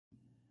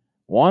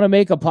Want to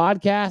make a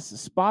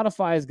podcast?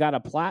 Spotify has got a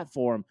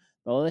platform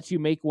that lets you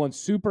make one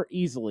super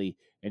easily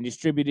and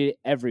distribute it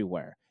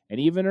everywhere and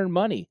even earn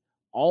money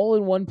all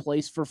in one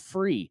place for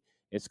free.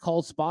 It's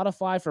called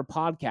Spotify for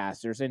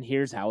Podcasters, and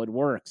here's how it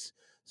works.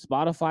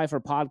 Spotify for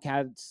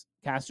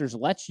Podcasters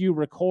lets you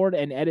record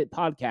and edit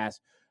podcasts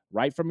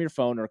right from your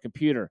phone or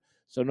computer.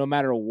 So no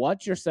matter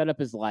what your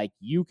setup is like,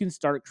 you can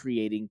start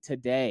creating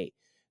today.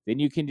 Then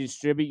you can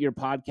distribute your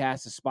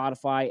podcast to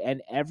Spotify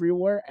and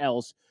everywhere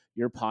else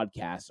your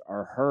podcasts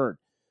are heard.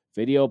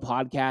 Video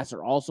podcasts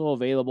are also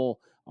available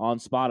on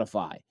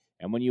Spotify.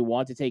 And when you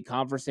want to take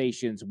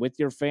conversations with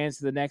your fans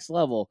to the next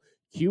level,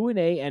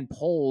 Q&A and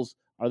polls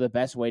are the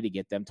best way to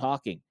get them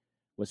talking.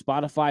 With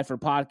Spotify for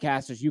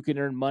Podcasters, you can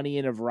earn money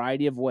in a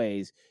variety of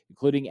ways,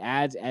 including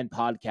ads and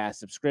podcast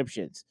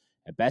subscriptions.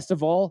 And best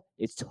of all,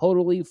 it's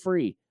totally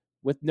free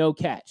with no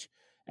catch.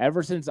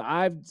 Ever since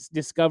I've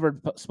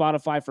discovered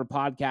Spotify for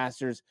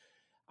Podcasters,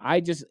 I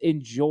just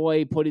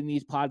enjoy putting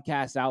these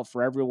podcasts out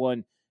for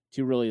everyone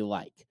to really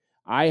like.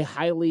 I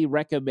highly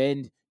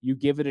recommend you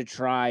give it a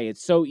try.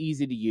 It's so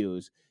easy to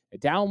use.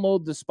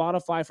 Download the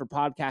Spotify for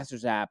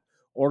Podcasters app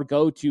or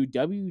go to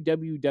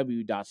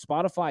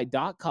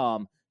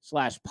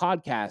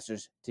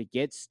www.spotify.com/podcasters to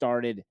get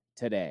started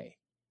today.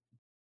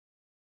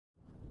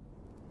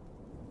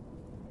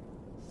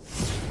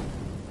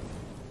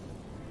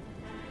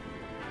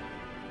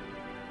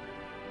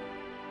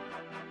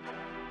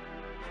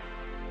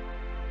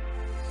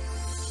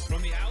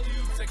 From the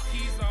alley-oops at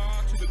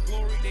Kezar to the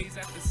glory days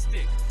at the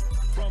stick.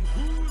 From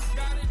who's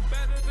got it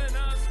better than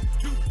us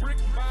to brick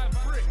by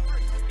brick.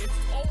 It's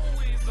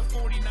always the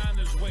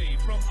 49ers way.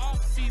 From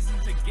off-season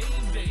to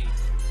game day.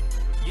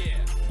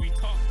 Yeah, we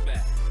talk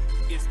back.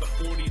 It's the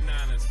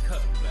 49ers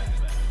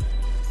cutback.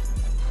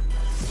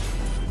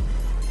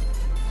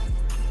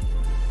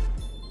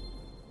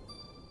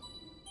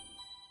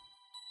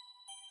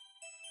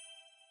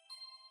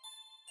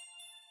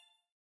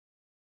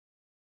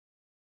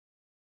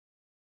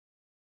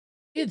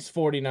 It's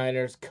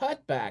 49ers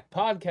Cutback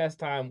podcast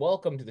time.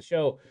 Welcome to the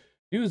show.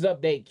 News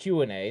update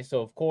Q&A.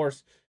 So, of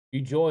course, if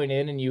you join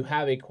in and you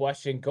have a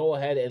question, go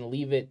ahead and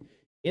leave it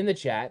in the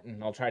chat,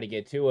 and I'll try to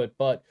get to it.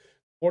 But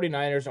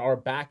 49ers are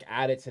back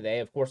at it today.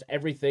 Of course,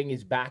 everything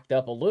is backed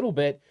up a little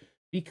bit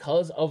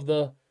because of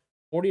the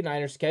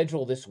 49ers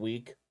schedule this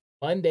week,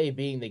 Monday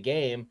being the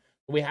game.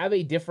 We have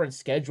a different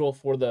schedule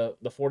for the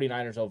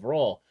 49ers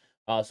overall.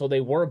 So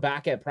they were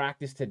back at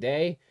practice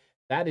today.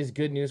 That is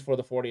good news for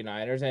the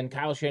 49ers, and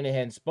Kyle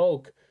Shanahan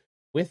spoke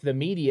with the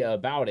media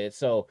about it.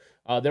 So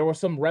there were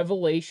some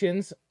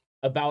revelations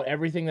about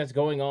everything that's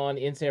going on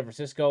in San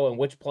Francisco and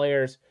which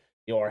players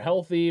are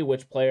healthy,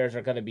 which players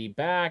are going to be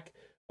back.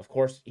 Of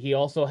course, he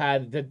also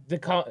had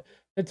to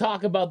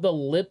talk about the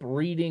lip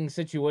reading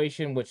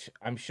situation, which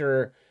I'm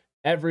sure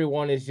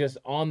everyone is just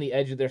on the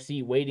edge of their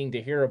seat waiting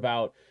to hear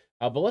about.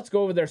 But let's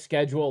go over their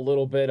schedule a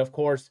little bit. Of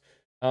course,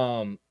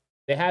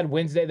 they had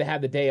Wednesday, they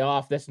had the day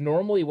off. That's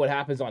normally what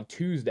happens on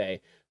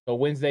Tuesday. So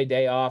Wednesday,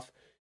 day off.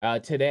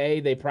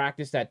 Today, they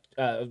practiced they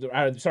had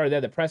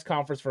the press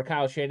conference for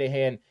Kyle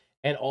Shanahan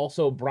and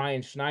also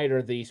Brian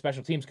Schneider, the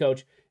special teams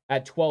coach,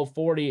 at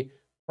 12:40.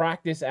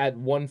 Practice at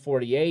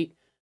 1:48.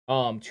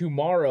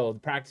 Tomorrow, the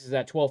practice is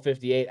at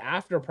 12:58.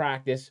 After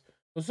practice,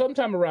 so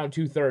sometime around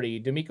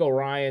 2:30, DeMeco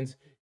Ryans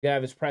going to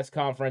have his press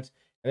conference.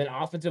 And then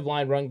offensive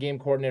line run game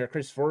coordinator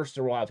Chris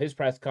Forster will have his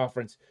press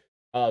conference.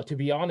 To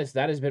be honest,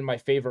 that has been my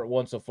favorite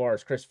one so far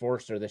is Chris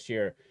Forster this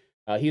year.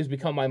 He has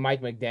become my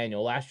Mike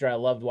McDaniel. Last year, I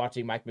loved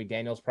watching Mike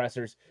McDaniel's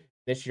pressers.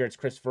 This year, it's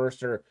Chris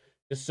Forster.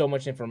 Just so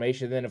much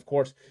information. Then, of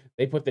course,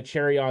 they put the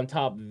cherry on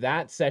top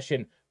that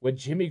session with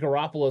Jimmy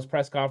Garoppolo's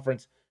press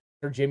conference.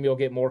 I'm sure Jimmy will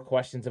get more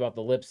questions about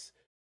the lip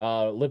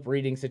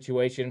reading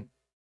situation.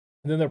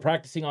 And then they're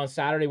practicing on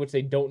Saturday, which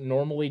they don't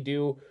normally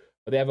do,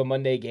 but they have a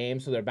Monday game,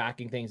 so they're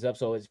backing things up,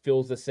 so it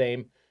feels the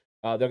same.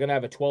 They're going to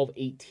have a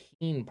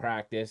 12:18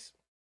 practice.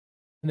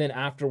 And then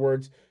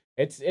afterwards,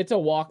 it's a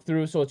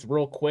walkthrough, so it's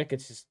real quick.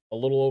 It's just a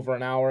little over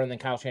an hour, and then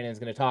Kyle Shanahan's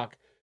going to talk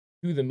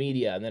to the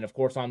media. And then, of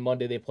course, on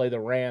Monday, they play the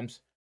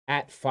Rams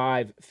at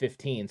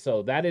 5:15.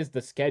 So that is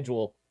the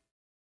schedule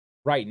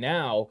right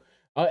now.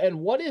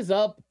 And what is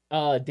up,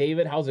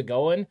 David? How's it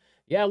going?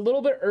 Yeah, a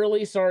little bit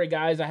early. Sorry,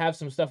 guys. I have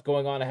some stuff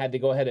going on. I had to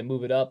go ahead and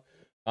move it up.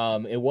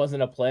 It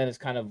wasn't a plan. It's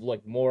kind of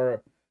like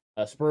more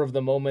a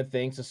spur-of-the-moment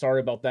thing, so sorry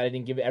about that. I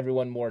didn't give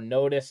everyone more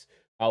notice.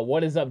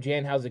 What is up,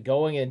 Jan? How's it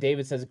going? And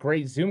David says,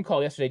 great Zoom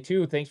call yesterday,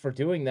 too. Thanks for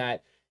doing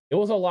that. It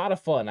was a lot of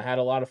fun. I had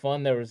a lot of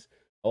fun. There was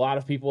a lot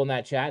of people in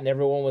that chat, and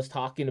everyone was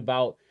talking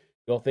about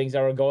things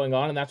that were going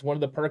on, and that's one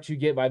of the perks you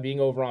get by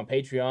being over on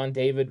Patreon.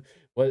 David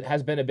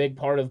has been a big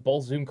part of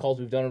both Zoom calls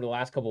we've done over the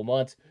last couple of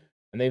months,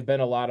 and they've been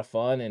a lot of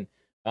fun.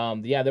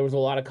 And yeah, there was a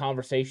lot of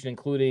conversation,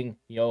 including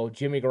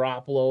Jimmy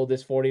Garoppolo,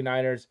 this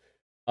 49ers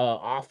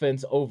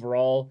offense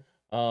overall.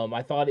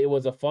 I thought it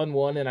was a fun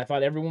one, and I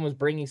thought everyone was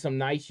bringing some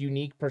nice,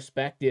 unique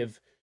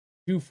perspective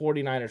to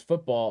 49ers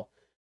football.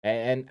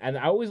 And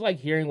I always like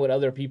hearing what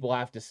other people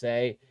have to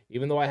say,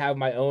 even though I have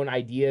my own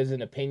ideas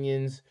and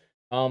opinions.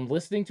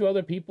 Listening to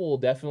other people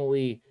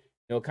definitely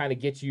kind of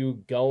get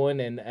you going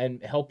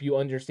and help you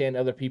understand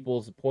other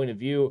people's point of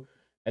view.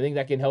 I think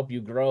that can help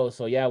you grow.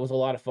 So yeah, it was a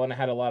lot of fun. I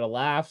had a lot of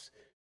laughs,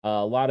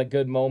 a lot of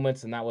good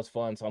moments, and that was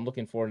fun. So I'm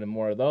looking forward to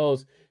more of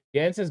those.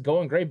 Jan says,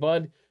 going great,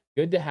 bud.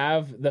 Good to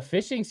have the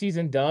fishing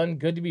season done.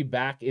 Good to be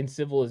back in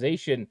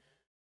civilization.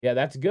 Yeah,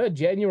 that's good.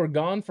 Jen, you were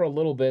gone for a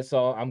little bit,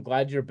 so I'm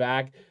glad you're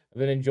back. I've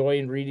been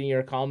enjoying reading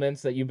your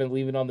comments that you've been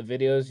leaving on the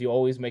videos. You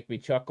always make me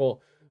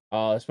chuckle,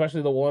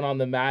 especially the one on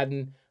the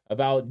Madden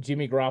about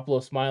Jimmy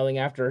Garoppolo smiling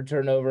after a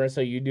turnover,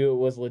 so you knew it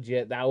was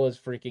legit. That was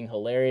freaking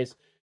hilarious.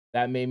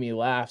 That made me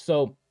laugh.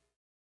 So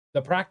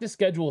the practice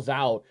schedule's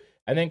out,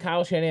 and then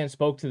Kyle Shanahan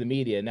spoke to the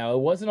media. Now, it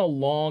wasn't a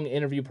long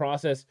interview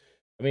process.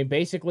 I mean,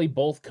 basically,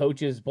 both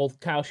coaches, both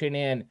Kyle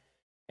Shanahan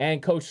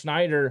and Coach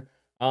Snyder,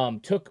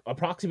 took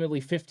approximately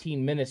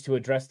 15 minutes to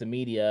address the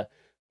media.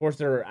 Of course,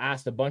 they're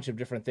asked a bunch of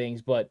different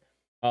things, but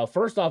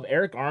first off,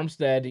 Arik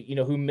Armstead,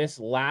 who missed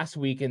last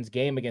weekend's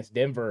game against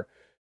Denver,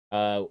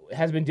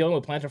 has been dealing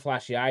with plantar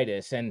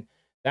fasciitis, and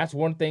that's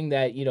one thing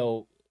that,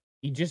 you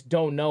just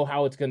don't know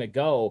how it's going to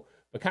go.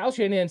 But Kyle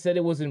Shanahan said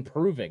it was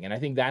improving, and I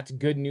think that's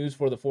good news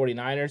for the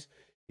 49ers.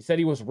 He said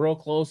he was real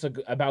close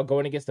about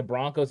going against the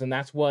Broncos, and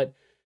that's what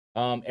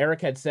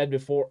Arik had said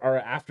before or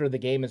after the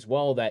game as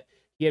well, that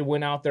he had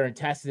went out there and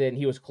tested it, and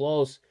he was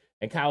close.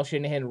 And Kyle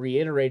Shanahan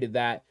reiterated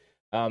that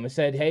and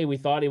said, "Hey, we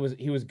thought he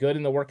was good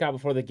in the workout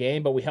before the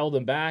game, but we held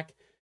him back,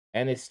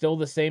 and it's still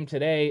the same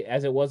today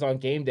as it was on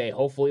game day.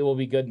 Hopefully, it will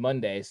be good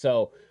Monday."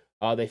 So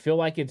they feel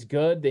like it's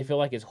good. They feel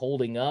like it's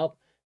holding up,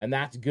 and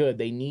that's good.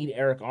 They need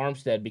Arik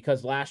Armstead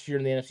because last year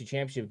in the NFC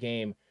Championship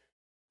game,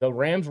 the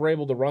Rams were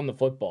able to run the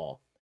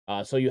football.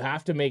 So you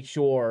have to make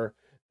sure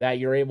that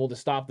you're able to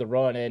stop the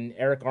run, and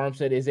Arik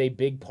Armstead is a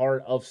big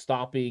part of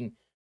stopping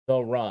the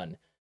run.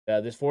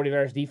 This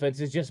 49ers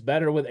defense is just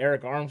better with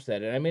Arik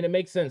Armstead. And I mean, it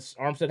makes sense.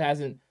 Armstead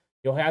hasn't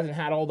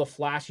had all the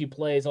flashy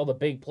plays, all the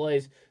big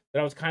plays that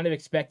I was kind of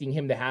expecting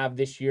him to have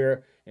this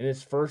year in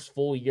his first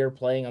full year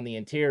playing on the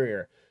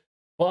interior.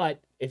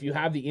 But if you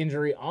have the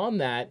injury on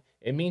that,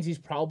 it means he's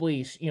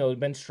probably,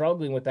 been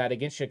struggling with that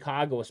against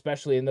Chicago,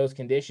 especially in those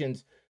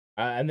conditions,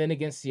 and then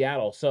against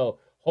Seattle. So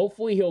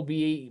hopefully he'll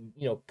be,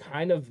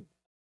 kind of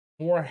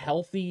more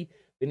healthy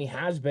than he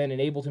has been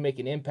and able to make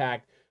an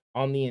impact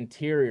on the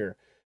interior.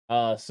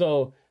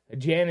 So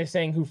Jan is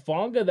saying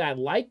Hufanga,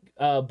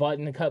 that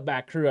button to cut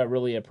back crew. I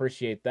really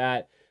appreciate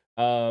that.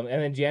 And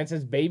then Jan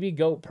says baby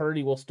goat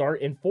Purdy will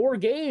start in 4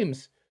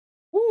 games.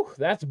 Whew,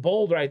 that's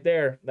bold right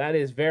there. That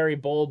is very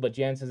bold, but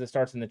Jan says it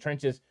starts in the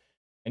trenches,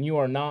 and you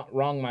are not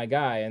wrong, my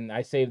guy. And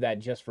I saved that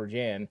just for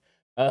Jan.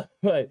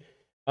 But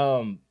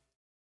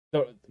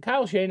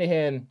Kyle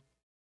Shanahan,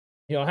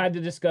 had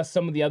to discuss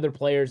some of the other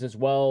players as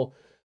well.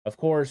 Of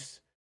course,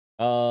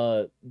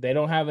 they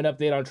don't have an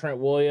update on Trent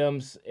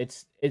Williams.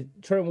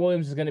 Trent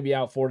Williams is going to be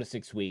out 4 to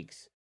 6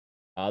 weeks.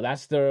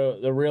 That's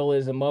the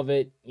realism of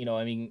it.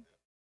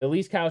 At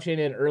least Kyle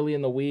Shanahan early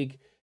in the week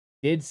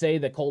did say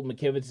that Colton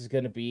McKivitz is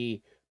going to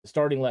be the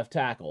starting left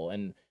tackle.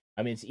 And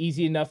I mean, it's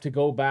easy enough to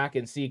go back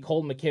and see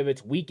Colton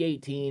McKivitz week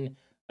 18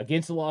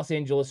 against the Los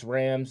Angeles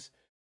Rams.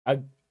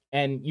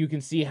 And you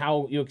can see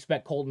how you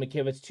expect Colton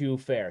McKivitz to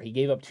fare. He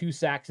gave up 2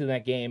 sacks in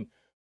that game,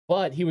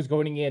 but he was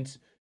going against,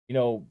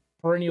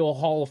 perennial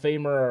Hall of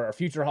Famer or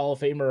future Hall of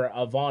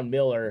Famer Von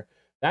Miller.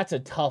 That's a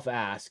tough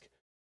ask.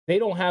 They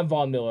don't have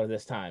Von Miller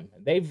this time.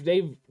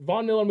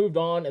 Von Miller moved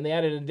on, and they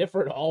added a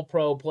different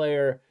All-Pro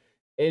player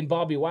in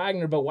Bobby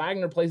Wagner, but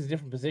Wagner plays a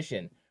different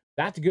position.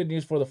 That's good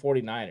news for the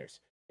 49ers.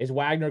 Is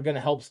Wagner going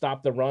to help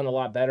stop the run a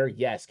lot better?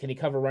 Yes. Can he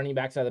cover running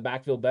backs out of the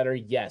backfield better?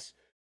 Yes.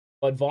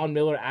 But Von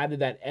Miller added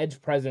that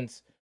edge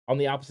presence on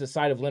the opposite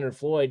side of Leonard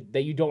Floyd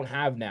that you don't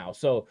have now.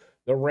 So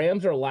the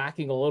Rams are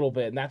lacking a little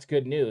bit, and that's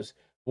good news.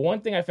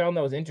 One thing I found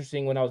that was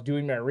interesting when I was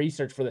doing my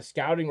research for the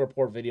scouting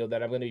report video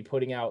that I'm going to be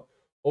putting out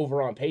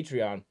over on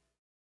Patreon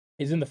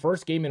is in the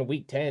first game in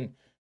Week 10,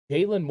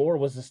 Jalen Moore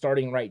was the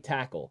starting right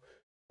tackle.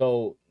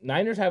 So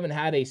Niners haven't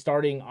had a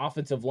starting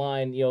offensive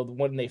line,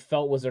 when they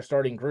felt was their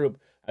starting group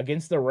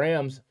against the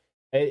Rams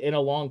in a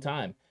long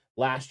time.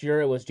 Last year,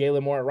 it was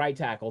Jalen Moore at right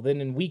tackle.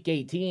 Then in Week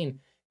 18,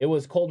 it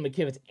was Colton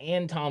McKivitz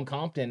and Tom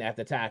Compton at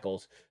the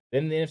tackles.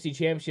 Then in the NFC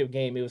Championship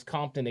game, it was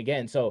Compton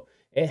again. So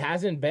it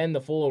hasn't been the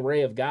full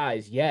array of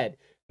guys yet.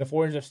 The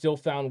 49ers have still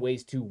found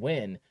ways to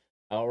win,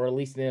 or at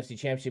least in the NFC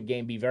Championship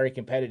game, be very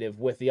competitive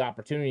with the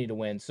opportunity to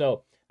win.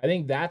 So I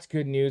think that's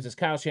good news as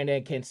Kyle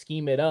Shanahan can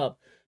scheme it up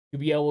to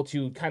be able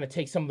to kind of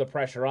take some of the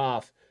pressure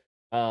off.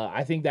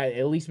 I think that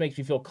at least makes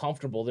me feel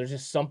comfortable. There's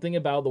just something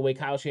about the way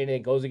Kyle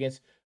Shanahan goes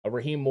against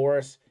Raheem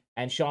Morris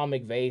and Sean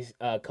McVay's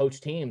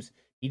coach teams.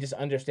 He just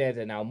understands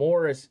it now.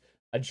 Morris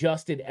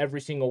adjusted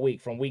every single week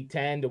from Week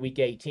 10 to Week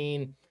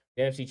 18.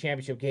 The NFC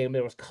Championship game,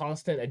 there was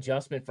constant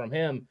adjustment from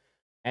him.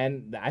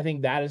 And I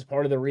think that is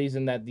part of the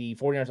reason that the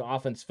 49ers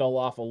offense fell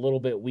off a little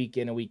bit week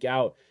in and week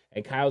out.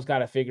 And Kyle's got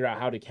to figure out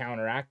how to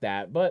counteract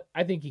that. But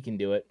I think he can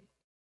do it.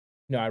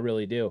 No, I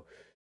really do.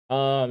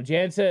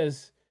 Jan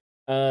says,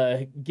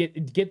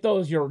 get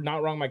those You're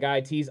Not Wrong, My Guy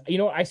tees.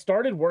 I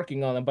started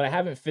working on them, but I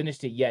haven't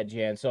finished it yet,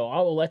 Jan. So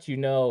I will let you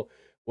know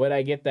would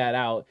I get that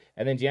out?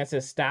 And then Jan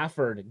says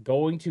Stafford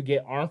going to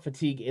get arm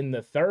fatigue in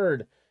the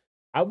third.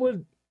 I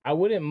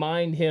wouldn't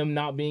mind him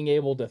not being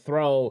able to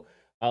throw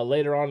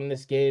later on in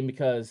this game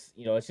because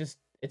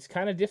it's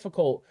kind of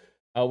difficult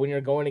when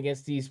you're going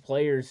against these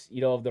players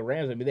of the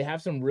Rams. I mean, they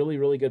have some really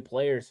really good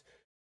players,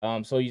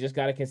 so you just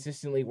got to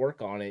consistently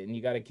work on it and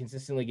you got to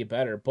consistently get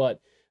better.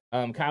 But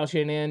Kyle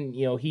Shanahan,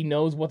 he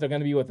knows what they're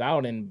going to be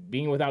without, and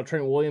being without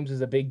Trent Williams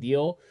is a big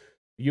deal.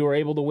 You were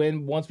able to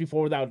win once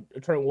before without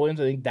Trent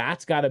Williams. I think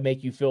that's got to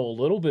make you feel a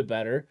little bit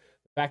better.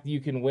 The fact that you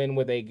can win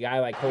with a guy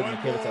like Colton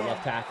McKivitz at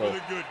left tackle,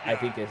 I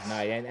think is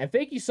nice. And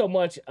thank you so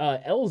much,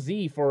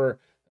 LZ, for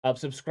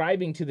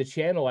subscribing to the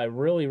channel. I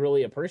really,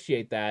 really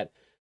appreciate that.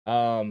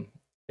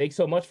 Thanks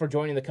so much for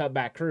joining the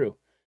Cutback crew.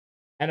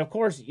 And of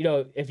course,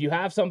 if you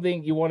have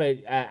something you want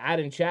to add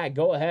in chat,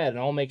 go ahead and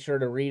I'll make sure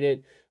to read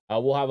it.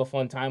 We'll have a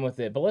fun time with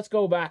it. But let's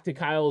go back to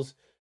Kyle's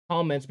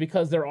comments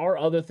because there are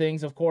other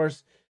things. Of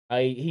course,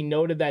 he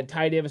noted that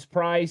Ty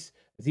Davis-Price,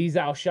 Azeez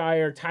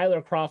Al-Shire,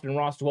 Tyler Kroft, and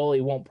Ross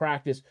Dwelley won't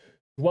practice.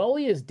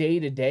 Dwelley is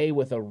day-to-day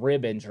with a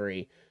rib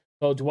injury.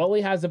 So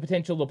Dwelley has the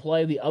potential to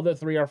play. The other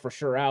three are for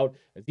sure out.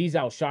 Azeez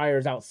Al-Shire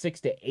is out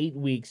 6 to 8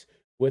 weeks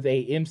with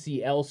a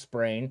MCL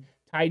sprain.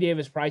 Ty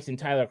Davis-Price and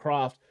Tyler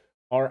Kroft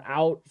are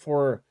out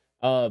for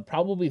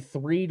probably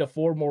 3 to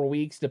 4 more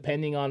weeks,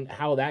 depending on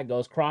how that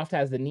goes. Kroft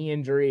has the knee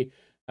injury,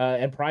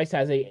 and Price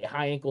has a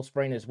high ankle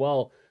sprain as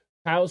well.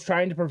 Kyle's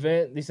trying to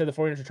prevent, they said the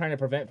 49ers are trying to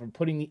prevent from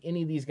putting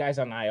any of these guys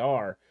on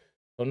IR.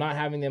 So not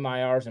having them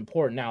IR is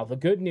important. Now, the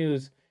good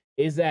news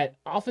is that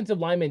offensive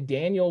lineman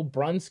Daniel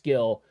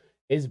Brunskill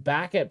is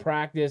back at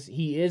practice.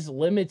 He is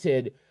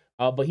limited,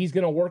 but he's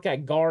going to work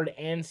at guard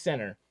and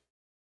center.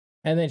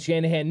 And then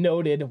Shanahan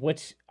noted,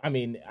 which, I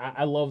mean,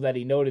 I love that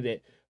he noted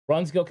it,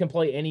 Brunskill can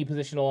play any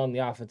position along the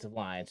offensive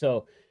line.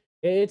 So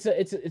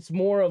it's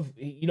more of,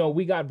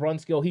 we got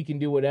Brunskill, he can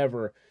do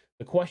whatever.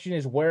 The question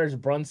is, where is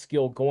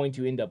Brunskill going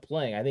to end up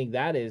playing? I think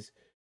that is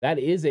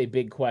a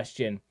big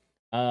question.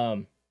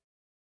 And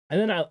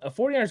then a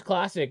 49ers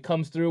Classic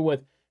comes through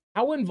with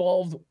how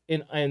involved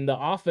in the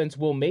offense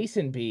will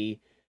Mason be?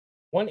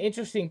 One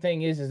interesting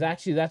thing is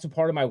actually that's a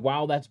part of my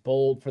Wow That's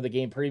Bold for the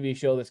game preview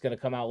show that's going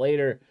to come out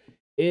later,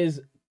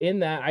 is in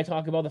that I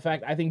talk about the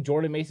fact I think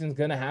Jordan Mason's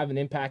going to have an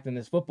impact in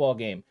this football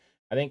game.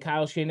 I think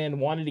Kyle Shanahan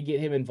wanted to get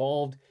him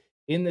involved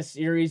in the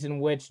series in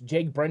which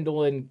Jake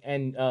Brendel and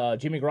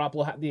Jimmy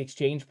Garoppolo had the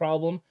exchange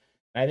problem.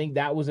 I think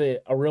that was a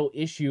real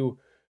issue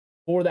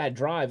for that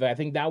drive. I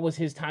think that was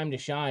his time to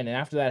shine. And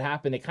after that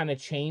happened, it kind of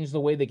changed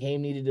the way the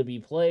game needed to be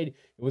played.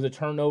 It was a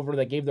turnover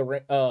that gave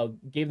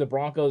the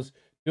Broncos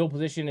field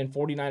position in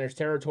 49ers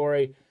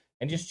territory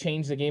and just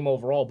changed the game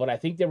overall. But I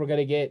think they were going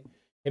to get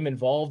him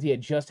involved. He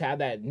had just had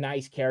that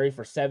nice carry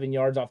for 7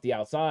 yards off the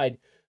outside.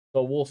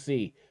 So we'll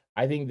see.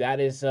 I think that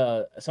is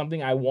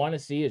something I want to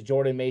see, is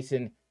Jordan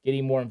Mason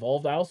getting more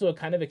involved. I also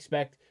kind of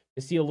expect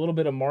to see a little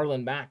bit of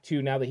Marlon Mack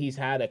too, now that he's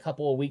had a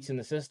couple of weeks in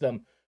the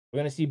system. We're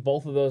going to see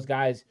both of those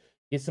guys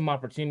get some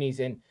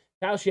opportunities. And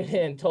Kyle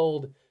Shanahan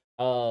told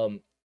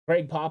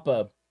Greg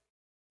Papa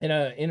in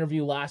an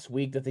interview last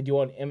week that they do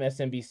on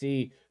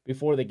MSNBC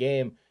before the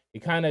game, he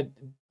kind of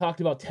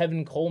talked about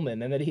Tevin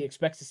Coleman and that he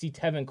expects to see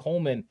Tevin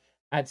Coleman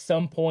at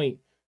some point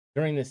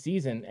during the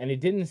season. And it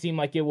didn't seem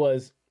like it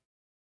was,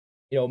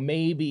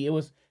 maybe it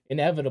was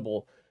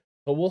inevitable.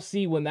 So we'll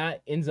see when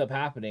that ends up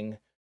happening.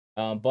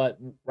 But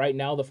right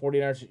now, the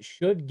 49ers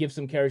should give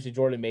some carries to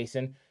Jordan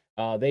Mason.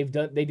 They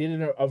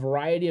did a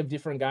variety of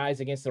different guys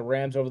against the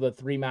Rams over the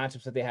 3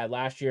 matchups that they had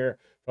last year,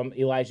 from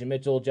Elijah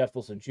Mitchell, Jeff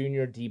Wilson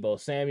Jr., Deebo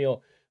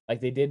Samuel. Like,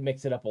 they did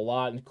mix it up a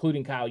lot,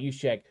 including Kyle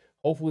Juszczyk.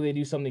 Hopefully they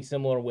do something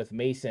similar with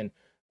Mason,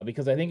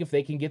 because I think if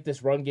they can get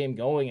this run game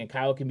going and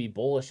Kyle can be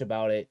bullish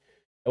about it,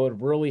 it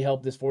would really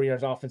help this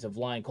 49ers offensive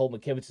line. Colt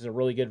McKivitz is a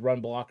really good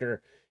run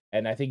blocker,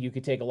 and I think you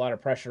could take a lot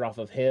of pressure off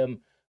of him,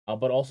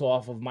 but also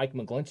off of Mike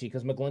McGlinchey,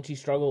 because McGlinchey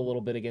struggled a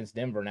little bit against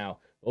Denver. Now,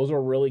 those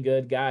are really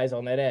good guys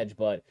on that edge,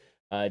 but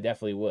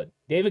definitely would.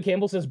 David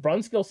Campbell says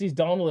Brunskill sees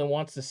Donald and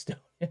wants to stone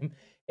him.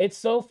 It's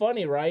so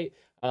funny, right?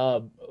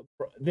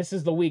 This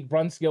is the week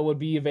Brunskill would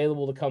be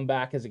available to come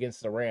back as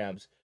against the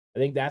Rams. I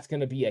think that's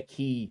going to be a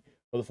key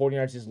for the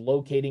 49ers, is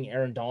locating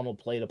Aaron Donald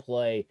play to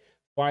play,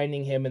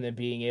 finding him, and then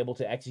being able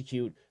to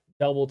execute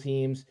double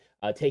teams,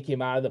 take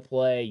him out of the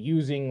play,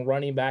 using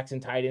running backs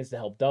and tight ends to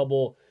help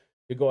double,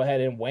 to go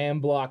ahead and wham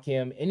block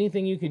him.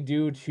 Anything you can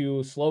do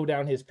to slow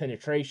down his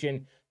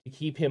penetration, to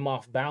keep him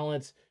off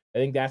balance, I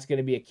think that's going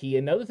to be a key.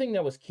 Another thing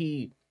that was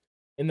key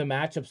in the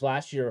matchups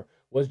last year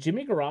was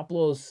Jimmy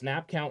Garoppolo's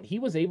snap count. He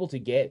was able to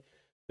get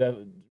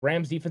the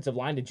Rams defensive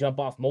line to jump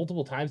off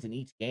multiple times in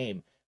each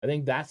game. I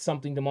think that's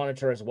something to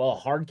monitor as well.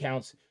 Hard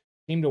counts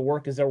seem to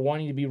work as they're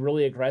wanting to be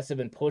really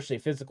aggressive and push a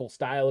physical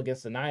style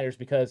against the Niners,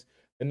 because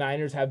the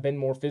Niners have been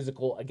more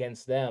physical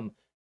against them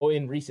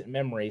in recent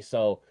memory.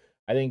 So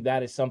I think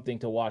that is something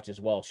to watch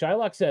as well.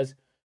 Shylock says,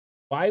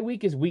 bye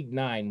week is week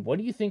 9. What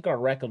do you think our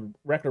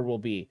record will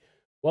be?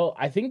 Well,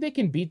 I think they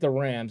can beat the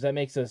Rams. That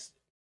makes us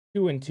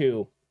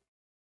 2-2.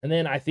 And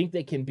then I think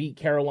they can beat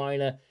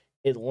Carolina,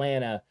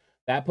 Atlanta.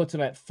 That puts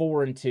them at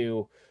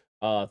 4-2.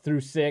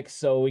 through 6.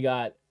 So we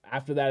got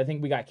after that, I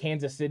think we got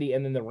Kansas City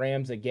and then the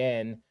Rams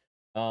again.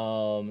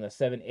 The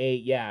 7,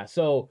 8. Yeah.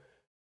 So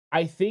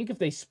I think if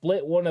they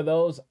split one of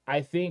those,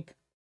 I think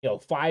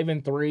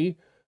 5-3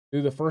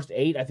 through the first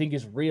 8, I think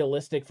is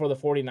realistic for the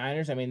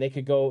 49ers. I mean, they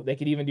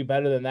could even do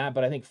better than that,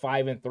 but I think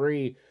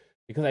 5-3,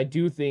 because I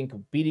do think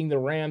beating the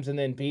Rams and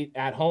then beat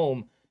at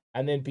home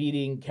and then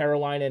beating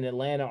Carolina and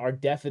Atlanta are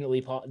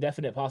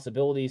definite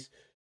possibilities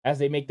as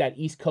they make that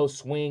East Coast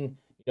swing.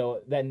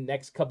 Then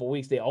next couple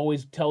weeks, they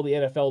always tell the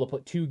NFL to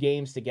put 2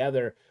 games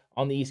together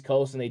on the East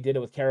Coast, and they did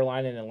it with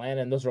Carolina and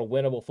Atlanta, and those are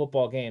winnable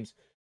football games.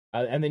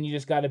 And then you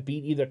just got to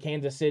beat either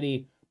Kansas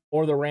City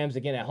or the Rams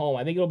again at home.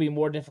 I think it'll be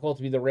more difficult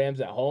to be the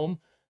Rams at home.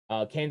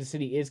 Kansas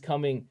City is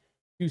coming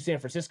to San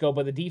Francisco,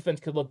 but the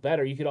defense could look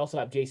better. You could also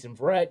have Jason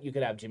Verrett. You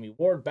could have Jimmy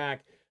Ward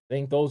back. I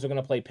think those are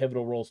going to play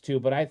pivotal roles too.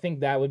 But I think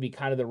that would be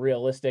kind of the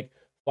realistic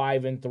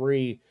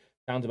 5-3.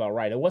 Sounds about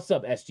right. And what's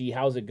up, SG?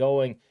 How's it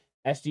going?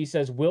 SG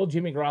says, will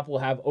Jimmy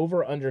Garoppolo have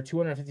over under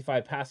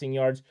 255 passing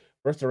yards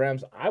versus the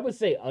Rams? I would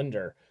say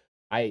under.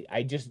 I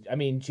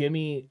mean,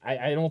 Jimmy,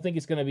 I don't think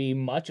it's going to be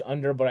much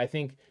under, but I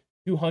think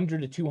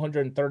 200 to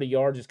 230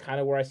 yards is kind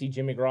of where I see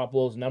Jimmy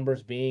Garoppolo's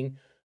numbers being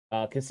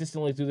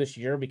consistently through this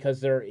year,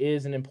 because there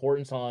is an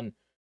importance on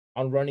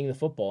running the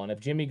football. And if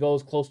Jimmy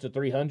goes close to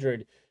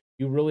 300,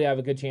 you really have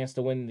a good chance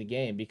to win the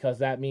game, because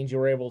that means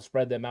you're able to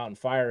spread them out and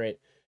fire it.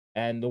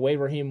 And the way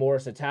Raheem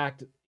Morris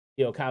attacked,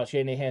 Kyle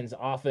Shanahan's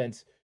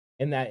offense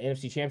in that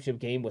NFC Championship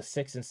game with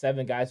 6 and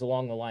 7 guys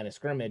along the line of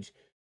scrimmage,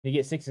 you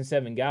get 6 and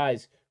 7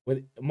 guys.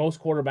 With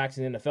most quarterbacks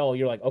in the NFL,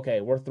 you're like,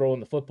 okay, we're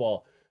throwing the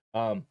football.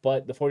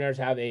 But the 49ers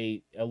have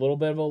a little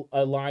bit of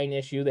a line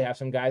issue. They have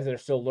some guys that are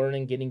still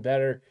learning, getting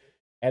better.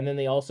 And then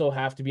they also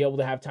have to be able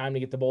to have time to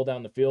get the ball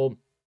down the field.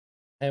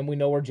 And we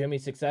know where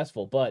Jimmy's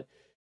successful. But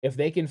if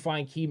they can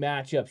find key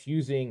matchups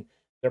using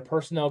their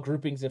personnel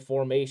groupings and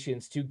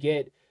formations to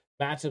get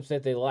matchups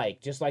that they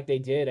like, just like they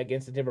did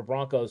against the Denver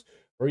Broncos,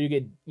 where you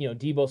get,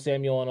 Deebo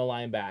Samuel on a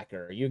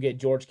linebacker, you get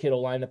George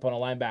Kittle lined up on a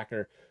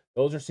linebacker,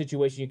 those are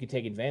situations you can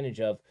take advantage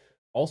of.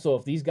 Also,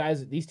 if these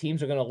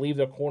teams are going to leave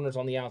their corners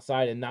on the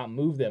outside and not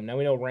move them. Now,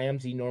 we know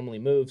Ramsey normally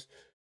moves,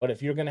 but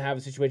if you're going to have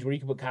a situation where you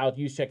can put Kyle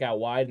Juszczyk out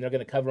wide and they're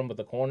going to cover him with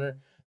the corner,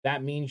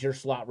 that means your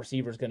slot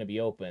receiver is going to be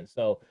open.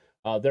 So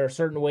there are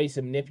certain ways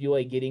to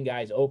manipulate getting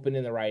guys open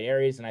in the right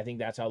areas, and I think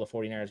that's how the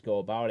 49ers go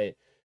about it.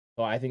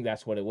 So I think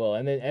that's what it will.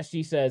 And then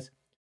SG says,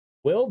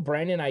 will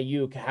Brandon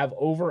Ayuk have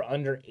over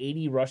under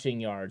 80 rushing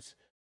yards?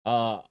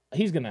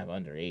 He's going to have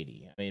under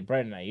 80. I mean,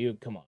 Brandon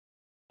Ayuk, come on.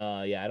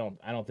 Yeah,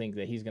 I don't think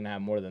that he's gonna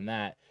have more than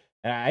that.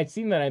 And I'd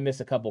seen that I missed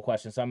a couple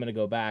questions, so I'm gonna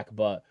go back.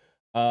 But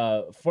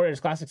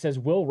 49ers Classic says,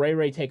 will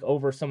Ray take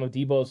over some of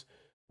Deebo's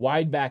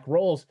wide back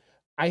roles?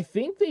 I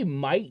think they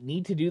might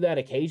need to do that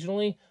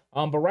occasionally.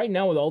 But right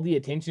now, with all the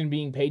attention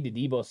being paid to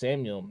Deebo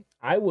Samuel,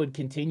 I would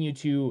continue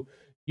to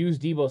use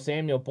Deebo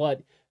Samuel,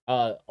 but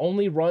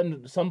only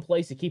run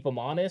someplace to keep him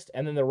honest,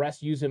 and then the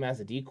rest use him as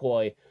a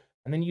decoy,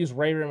 and then use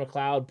Ray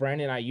McLeod,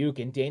 Brandon Ayuk,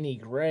 and Danny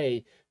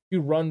Gray to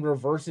run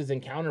reverses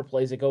and counter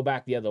plays that go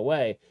back the other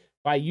way.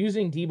 By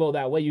using Deebo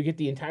that way, you get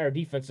the entire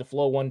defense to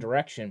flow one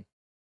direction.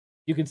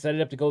 You can set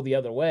it up to go the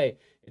other way.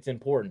 It's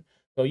important.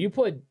 So you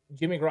put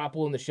Jimmy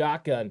Garoppolo in the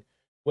shotgun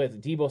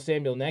with Deebo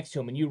Samuel next to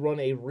him, and you run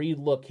a read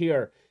look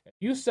here. If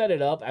you set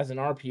it up as an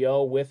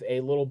RPO with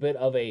a little bit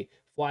of a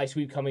fly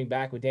sweep coming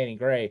back with Danny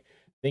Gray, I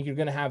think you're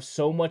going to have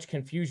so much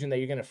confusion that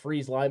you're going to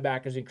freeze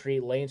linebackers and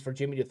create lanes for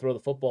Jimmy to throw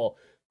the football.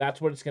 That's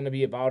what it's going to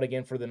be about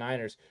again for the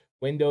Niners.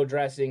 Window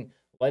dressing,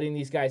 letting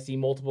these guys see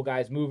multiple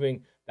guys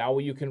moving. That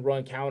way you can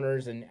run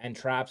counters and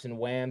traps and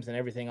whams and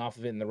everything off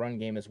of it in the run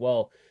game as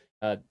well.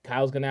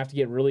 Kyle's going to have to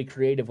get really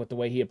creative with the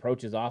way he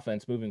approaches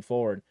offense moving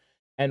forward.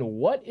 And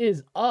what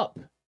is up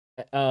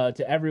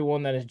to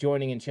everyone that is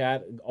joining in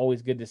chat?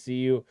 Always good to see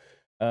you.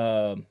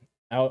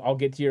 I'll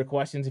get to your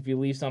questions if you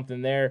leave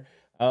something there.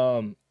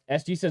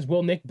 SG says,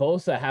 will Nick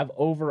Bosa have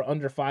over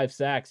under 5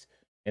 sacks?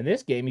 In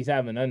this game, he's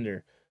having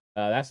under.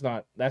 That's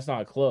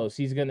not close.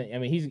 He's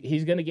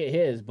gonna get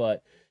his,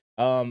 but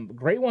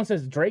Great One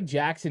says Drake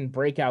Jackson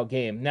breakout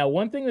game. Now,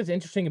 one thing that's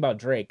interesting about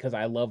Drake, because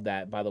I love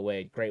that, by the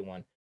way, Great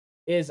One,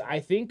 is I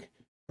think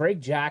Drake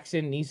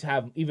Jackson needs to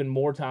have even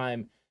more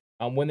time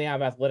when they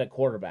have athletic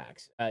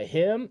quarterbacks.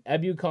 Him,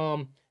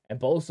 Ebukam, and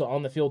Bosa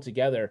on the field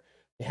together,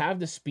 they have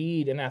the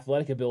speed and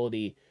athletic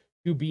ability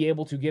to be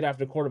able to get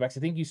after quarterbacks.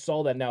 I think you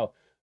saw that now.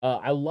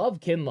 I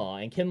love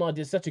Kinlaw, and Kinlaw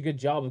did such a good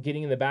job of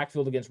getting in the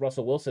backfield against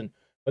Russell Wilson.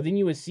 But then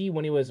you would see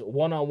when he was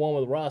one-on-one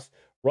with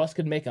Russ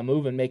could make a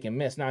move and make him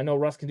miss. Now, I know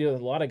Russ can do that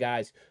with a lot of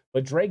guys,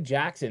 but Drake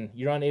Jackson,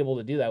 you're unable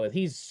to do that with.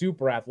 He's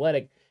super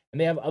athletic, and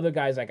they have other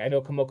guys like I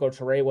know Kamoko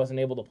Ture wasn't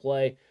able to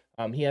play.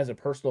 He has a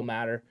personal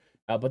matter,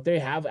 but they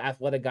have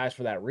athletic guys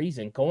for that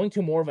reason. Going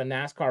to more of a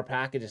NASCAR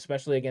package,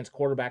 especially against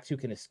quarterbacks who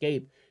can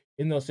escape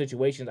in those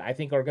situations, I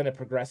think are going to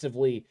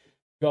progressively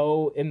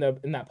go in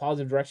that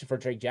positive direction for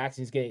Drake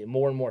Jackson. He's getting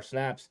more and more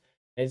snaps,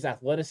 and his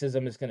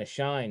athleticism is going to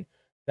shine.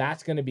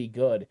 That's going to be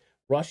good.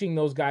 Rushing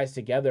those guys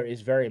together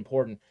is very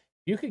important.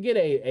 You could get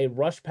a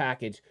rush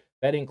package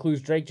that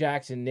includes Drake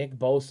Jackson, Nick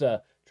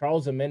Bosa,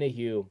 Charles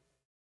Omenihu,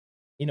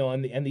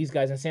 and these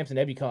guys and Samson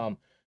Ebukam,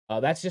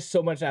 that's just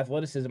so much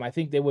athleticism. I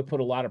think they would put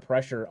a lot of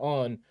pressure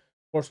on.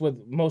 Of course,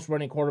 with most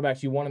running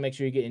quarterbacks, you want to make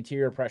sure you get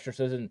interior pressure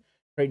so it doesn't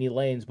create any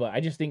lanes, but I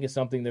just think it's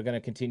something they're going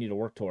to continue to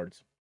work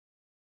towards.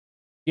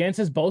 Jan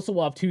says Bosa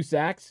will have 2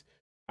 sacks.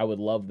 I would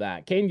love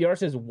that. Kane Yar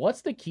says,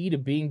 what's the key to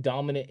being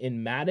dominant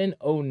in Madden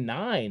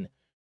 09?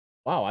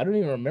 Wow, I don't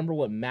even remember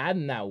what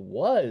Madden that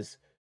was.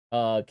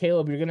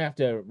 Caleb, you're going to have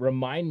to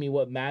remind me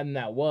what Madden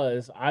that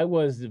was. I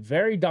was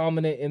very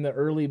dominant in the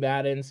early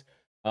Maddens.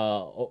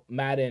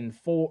 Madden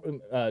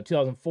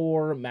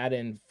 2004,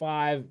 Madden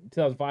 2005,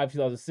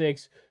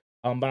 2006.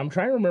 But I'm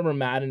trying to remember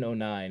Madden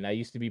 09. I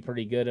used to be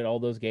pretty good at all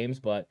those games,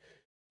 but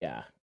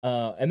yeah.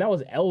 And that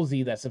was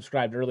LZ that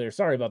subscribed earlier.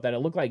 Sorry about that. It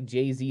looked like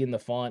Jay-Z in the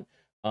font.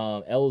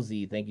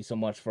 LZ, thank you so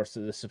much for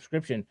the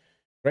subscription.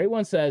 Great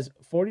One says,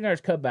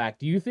 49ers cutback.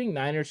 Do you think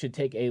Niners should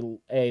take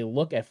a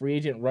look at free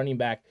agent running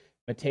back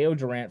Mateo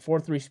Durant,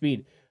 4.3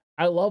 speed?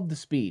 I love the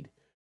speed.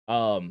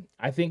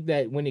 I think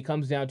that when it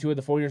comes down to it,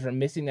 the 49ers are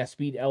missing that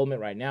speed element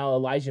right now.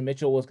 Elijah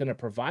Mitchell was going to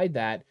provide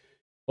that,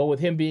 but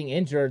with him being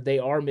injured, they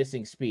are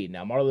missing speed.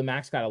 Now, Marlon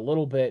Mack's got a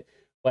little bit,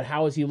 but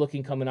how is he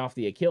looking coming off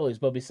the Achilles?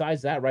 But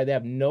besides that, right, they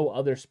have no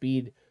other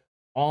speed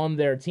on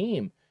their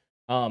team.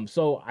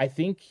 So I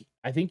think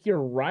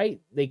you're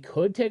right. They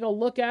could take a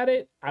look at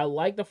it. I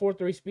like the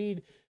 4.3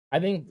 speed. I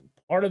think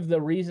part of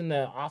the reason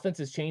the offense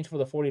has changed for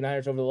the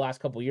 49ers over the last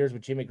couple of years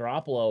with Jimmy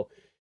Garoppolo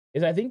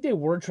is I think they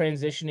were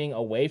transitioning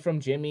away from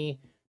Jimmy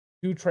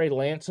to Trey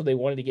Lance, so they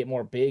wanted to get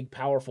more big,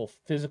 powerful,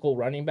 physical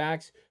running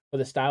backs for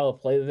the style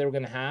of play that they were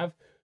going to have.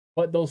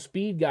 But those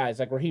speed guys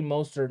like Raheem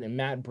Mostert and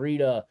Matt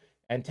Breida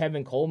and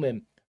Tevin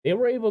Coleman, they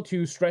were able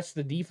to stretch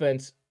the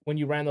defense when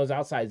you ran those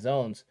outside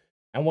zones.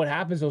 And what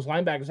happens, those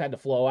linebackers had to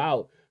flow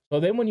out. So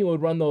then when you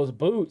would run those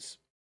boots,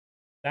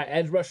 that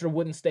edge rusher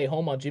wouldn't stay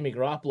home on Jimmy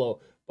Garoppolo,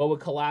 but would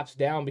collapse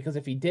down, because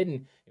if he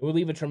didn't, it would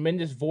leave a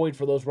tremendous void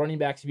for those running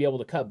backs to be able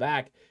to cut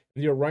back.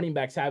 With your running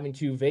backs having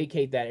to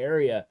vacate that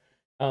area,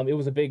 it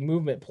was a big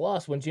movement.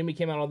 Plus, when Jimmy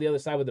came out on the other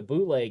side with the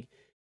bootleg,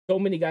 so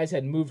many guys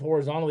had moved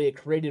horizontally, it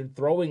created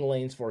throwing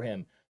lanes for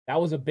him.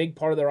 That was a big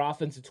part of their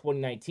offense in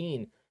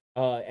 2019.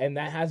 And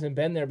that hasn't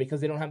been there because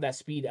they don't have that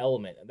speed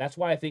element. That's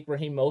why I think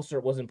Raheem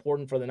Mostert was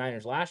important for the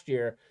Niners last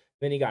year.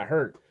 Then he got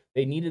hurt.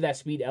 They needed that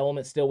speed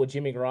element still with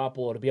Jimmy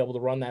Garoppolo to be able to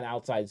run that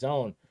outside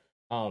zone.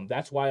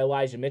 That's why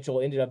Elijah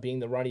Mitchell ended up being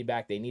the running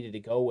back they needed to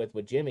go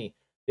with Jimmy.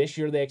 This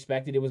year they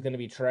expected it was going to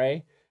be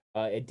Trey.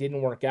 It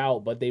didn't work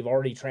out, but they've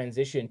already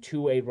transitioned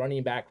to a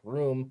running back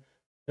room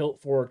built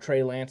for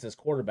Trey Lance as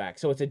quarterback.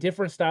 So it's a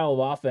different style of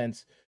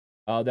offense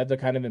that they're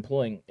kind of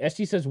employing.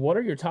 SG says, what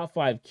are your top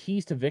 5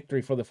 keys to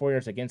victory for the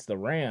 49ers against the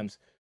Rams?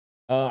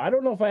 I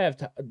don't know if I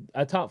have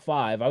a top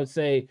 5. I would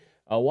say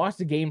watch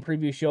the game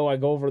preview show. I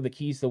go over the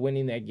keys to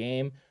winning that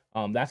game.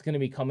 That's going to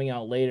be coming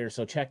out later,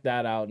 so check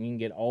that out, and you can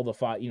get all the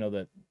 5,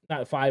 the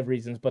not 5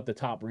 reasons, but the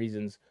top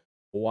reasons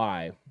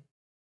why.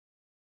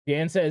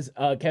 Dan says,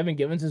 Kevin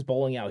Givens is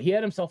bowling out. He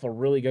had himself a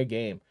really good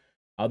game.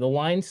 The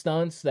line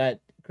stunts that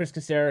Chris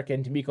Kasarik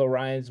and D'Amico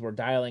Ryans were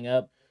dialing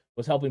up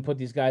was helping put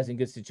these guys in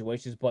good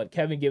situations, but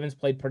Kevin Givens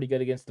played pretty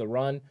good against the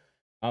run,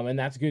 and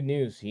that's good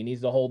news. He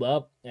needs to hold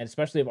up, and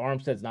especially if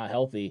Armstead's not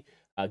healthy.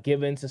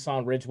 Givens,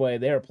 Hassan Ridgeway,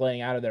 they are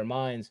playing out of their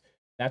minds.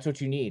 That's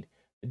what you need.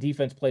 The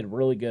defense played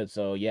really good,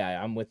 so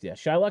yeah, I'm with you.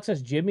 Shylock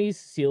says Jimmy's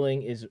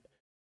ceiling is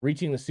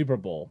reaching the Super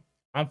Bowl.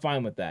 I'm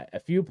fine with that. A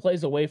few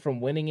plays away from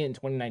winning it in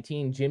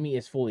 2019, Jimmy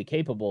is fully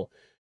capable.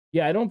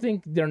 Yeah, I don't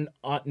think they're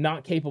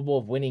not capable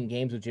of winning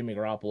games with Jimmy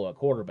Garoppolo at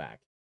quarterback.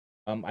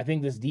 I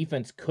think this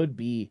defense could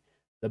be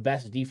the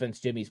best defense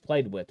Jimmy's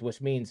played with,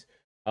 which means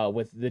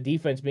with the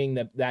defense being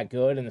that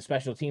good and the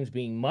special teams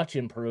being much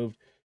improved,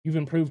 you've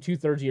improved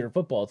 2/3 of your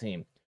football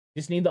team.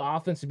 Just need the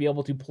offense to be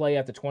able to play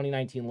at the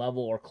 2019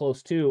 level or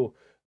close to,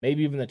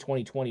 maybe even the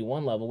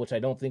 2021 level, which I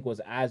don't think was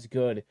as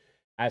good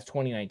as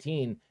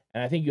 2019.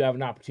 And I think you have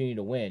an opportunity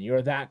to win.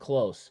 You're that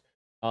close.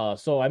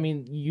 So, I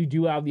mean, you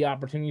do have the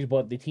opportunities,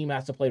 but the team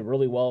has to play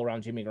really well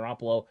around Jimmy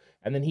Garoppolo,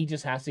 and then he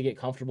just has to get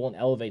comfortable and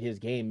elevate his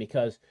game,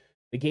 because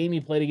the game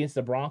he played against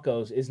the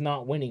Broncos is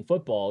not winning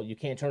football. You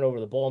can't turn over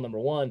the ball, number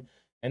one,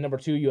 and number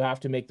two, you have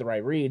to make the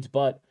right reads,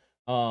 but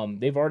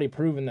they've already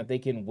proven that they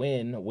can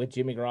win with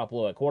Jimmy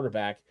Garoppolo at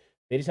quarterback.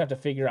 They just have to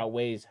figure out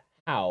ways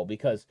how,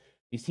 because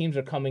these teams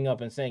are coming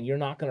up and saying, you're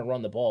not going to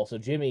run the ball, so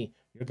Jimmy,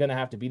 you're going to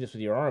have to beat us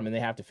with your arm, and they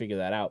have to figure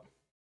that out.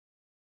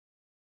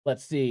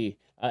 Let's see.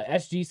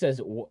 SG says,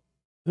 who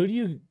do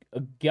you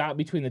got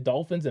between the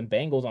Dolphins and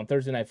Bengals on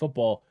Thursday Night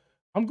Football?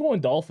 I'm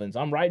going Dolphins.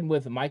 I'm riding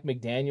with Mike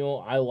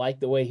McDaniel. I like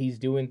the way he's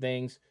doing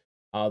things.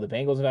 The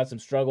Bengals have had some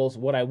struggles.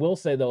 What I will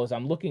say, though, is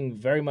I'm looking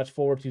very much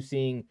forward to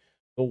seeing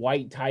the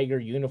white tiger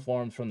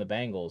uniforms from the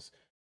Bengals.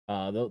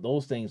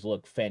 Those things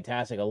look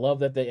fantastic. I love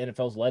that the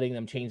NFL's letting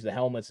them change the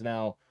helmets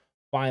now.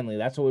 Finally,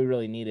 that's what we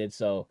really needed.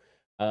 So,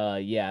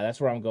 yeah, that's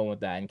where I'm going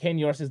with that. And Ken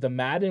York says the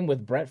Madden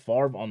with Brett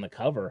Favre on the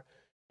cover.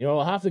 You know,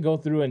 I'll have to go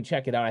through and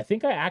check it out. I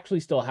think I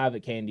actually still have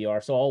it,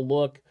 KNDR, so I'll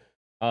look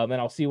and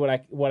I'll see what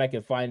I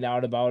can find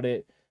out about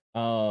it.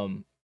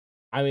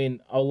 I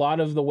mean, a lot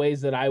of the ways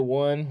that I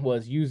won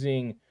was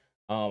using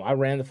I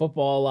ran the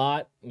football a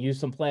lot,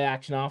 used some play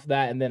action off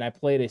that, and then I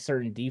played a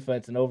certain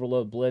defense and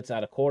overload blitz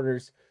out of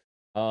quarters,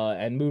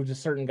 and moved to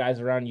certain guys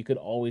around. You could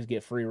always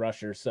get free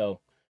rushers,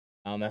 so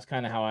that's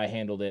kind of how I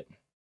handled it.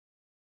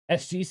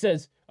 SG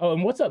says, "Oh,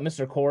 and what's up,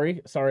 Mr.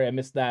 Corey? Sorry I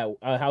missed that.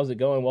 How's it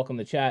going? Welcome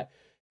to chat."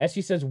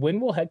 SG says, "When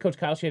will head coach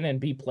Kyle Shanahan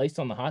be placed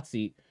on the hot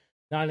seat?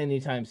 Not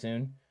anytime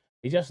soon.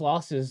 He just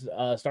lost his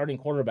starting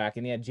quarterback,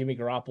 and he had Jimmy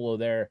Garoppolo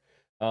there.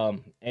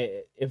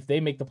 If they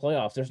make the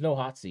playoffs, there's no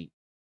hot seat.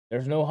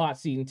 There's no hot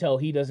seat until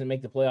he doesn't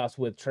make the playoffs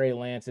with Trey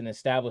Lance and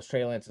establish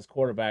Trey Lance as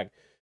quarterback.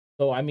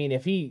 So, I mean,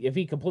 if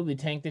he completely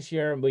tanked this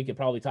year, we could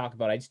probably talk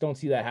about it. I just don't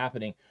see that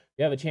happening.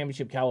 You have a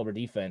championship caliber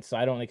defense, so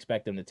I don't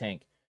expect them to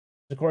tank."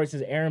 So Corey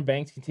says, "Aaron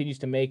Banks continues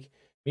to make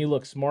me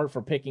look smart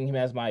for picking him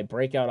as my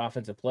breakout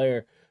offensive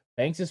player.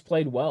 Banks has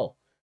played well.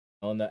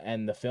 On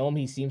the film,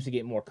 he seems to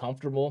get more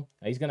comfortable.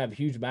 He's going to have a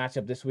huge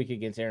matchup this week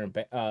against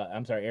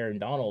Aaron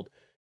Donald.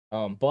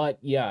 But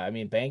yeah, I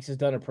mean, Banks has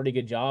done a pretty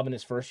good job in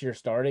his first year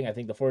starting. I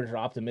think the 49ers are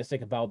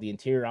optimistic about the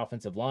interior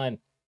offensive line.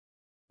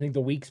 I think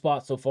the weak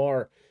spot so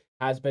far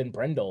has been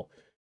Brendel.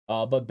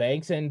 But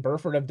Banks and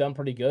Burford have done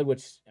pretty good,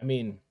 which, I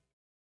mean,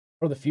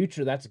 for the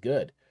future, that's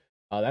good.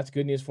 That's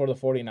good news for the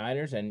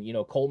 49ers. And,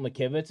 Colton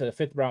McKivitz, a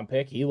 5th-round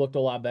pick, he looked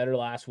a lot better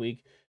last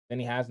week than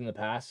he has in the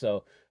past.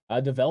 So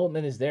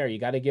development is there. You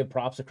got to give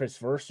props to Chris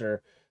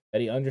Verser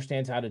that he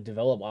understands how to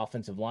develop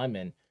offensive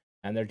linemen,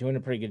 and they're doing a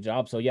pretty good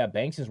job. So, yeah,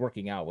 Banks is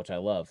working out, which I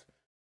love.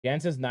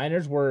 Jan says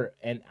Niners were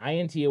an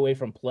INT away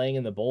from playing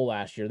in the bowl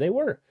last year. They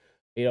were.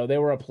 They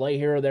were a play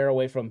here or there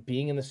away from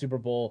being in the Super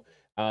Bowl,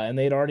 and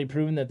they'd already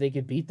proven that they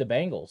could beat the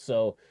Bengals.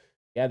 So,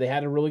 yeah, they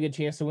had a really good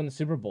chance to win the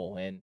Super Bowl,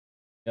 and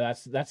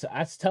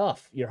that's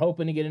tough. You're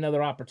hoping to get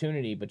another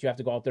opportunity, but you have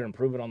to go out there and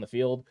prove it on the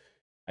field.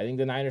 I think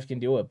the Niners can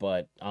do it,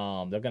 but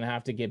they're going to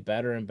have to get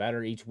better and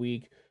better each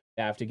week.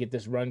 They have to get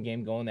this run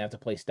game going. They have to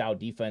play stout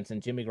defense,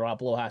 and Jimmy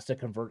Garoppolo has to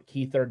convert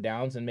key third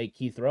downs and make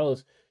key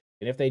throws.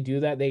 And if they do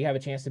that, they have a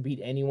chance to beat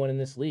anyone in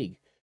this league.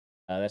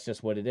 That's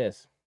just what it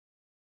is.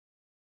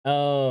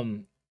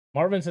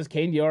 Marvin says,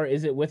 KDR,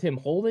 is it with him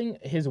holding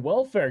his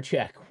welfare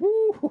check?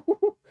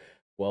 Woo!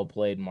 Well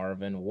played,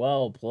 Marvin.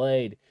 Well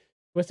played.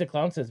 Twisted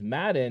Clown says,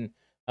 Madden,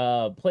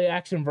 play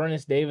action Vernon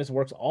Davis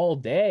works all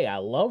day. I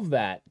love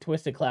that.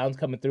 Twisted Clown's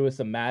coming through with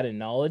some Madden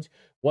knowledge.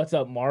 What's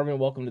up, Marvin?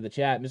 Welcome to the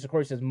chat. Mr.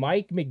 Corey says,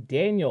 Mike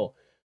McDaniel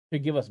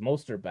could give us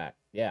Mostert back.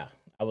 Yeah,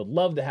 I would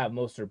love to have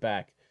Mostert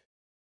back.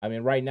 I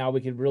mean, right now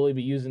we could really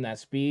be using that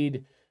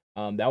speed.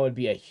 That would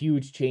be a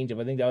huge change.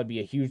 I think that would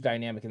be a huge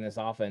dynamic in this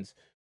offense,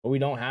 but we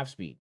don't have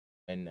speed.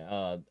 And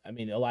I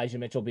mean, Elijah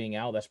Mitchell being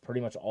out, that's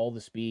pretty much all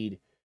the speed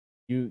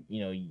you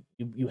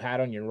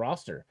had on your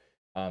roster.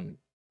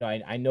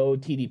 I know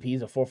TDP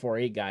is a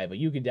 4.48 guy, but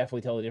you could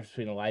definitely tell the difference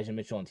between Elijah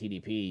Mitchell and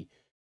TDP.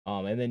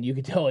 And then you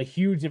could tell a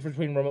huge difference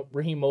between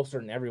Raheem Mostert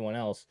and everyone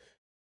else.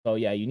 So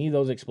yeah, you need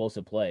those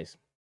explosive plays.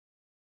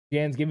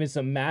 Jan's giving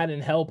some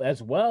Madden help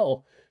as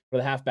well for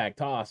the halfback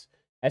toss.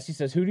 Essie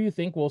says, who do you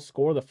think will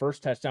score the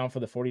first touchdown for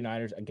the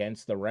 49ers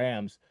against the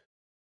Rams?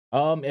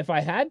 If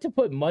I had to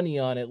put money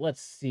on it,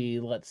 let's see.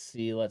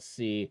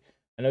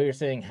 I know you're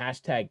saying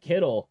hashtag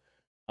Kittle.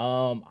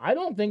 I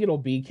don't think it'll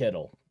be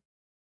Kittle.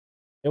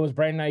 It was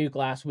Brandon Ayuk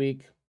last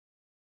week.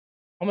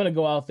 I'm going to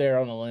go out there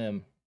on a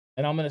limb,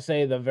 and I'm going to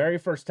say the very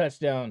first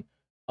touchdown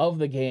of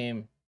the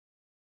game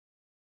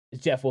is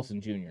Jeff Wilson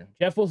Jr.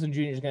 Jeff Wilson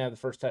Jr. is going to have the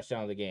first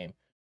touchdown of the game.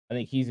 I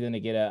think he's going to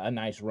get a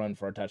nice run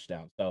for a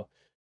touchdown. So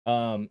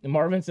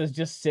Marvin says,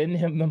 just send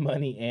him the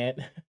money, Ant.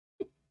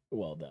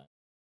 Well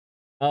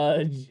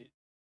done.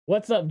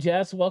 What's up,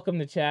 Jess? Welcome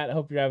to chat. I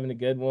hope you're having a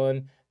good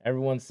one.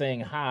 Everyone's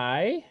saying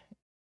hi.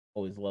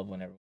 Always love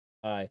when everyone's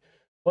hi.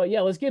 But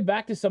yeah, let's get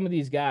back to some of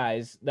these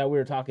guys that we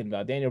were talking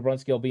about. Daniel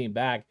Brunskill being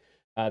back.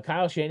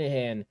 Kyle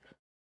Shanahan,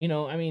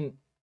 I mean,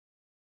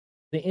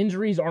 the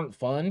injuries aren't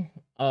fun.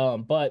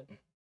 But,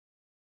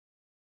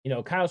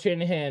 Kyle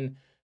Shanahan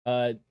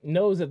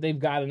knows that they've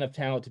got enough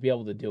talent to be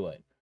able to do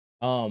it.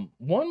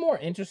 One more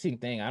interesting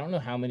thing, I don't know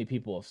how many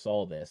people have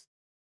saw this,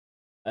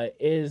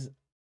 is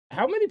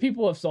how many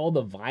people have saw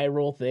the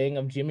viral thing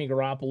of Jimmy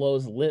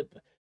Garoppolo's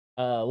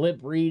lip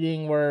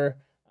reading where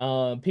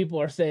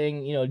people are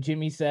saying,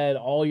 Jimmy said,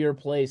 all your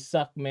plays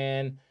suck,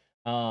 man.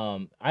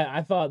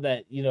 I thought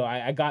that,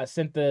 I got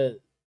sent the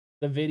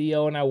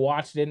video and I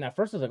watched it. And at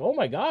first I was like, oh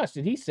my gosh,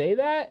 did he say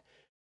that?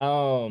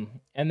 And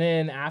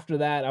then after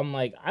that, I'm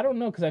like, I don't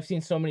know. Cause I've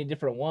seen so many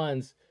different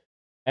ones.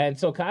 And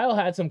so Kyle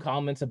had some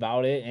comments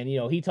about it. And,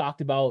 he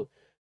talked about,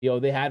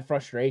 they had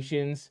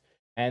frustrations.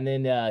 And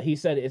then he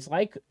said, it's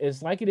like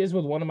it is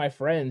with one of my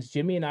friends.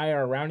 Jimmy and I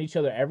are around each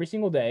other every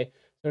single day.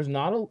 There's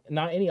not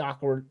any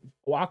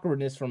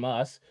awkwardness from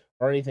us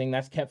or anything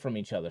that's kept from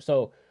each other.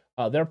 So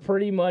they're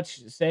pretty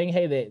much saying,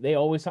 hey, they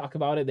always talk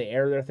about it. They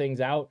air their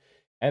things out.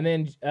 And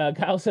then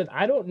Kyle said,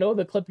 I don't know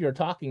the clip you're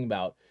talking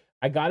about.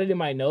 I got it in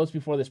my notes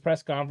before this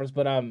press conference,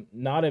 but I'm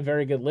not a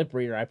very good lip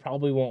reader. I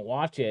probably won't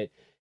watch it.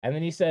 And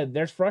then he said,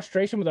 there's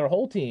frustration with our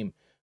whole team.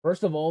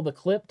 First of all, the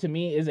clip to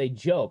me is a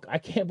joke. I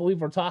can't believe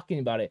we're talking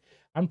about it.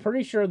 I'm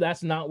pretty sure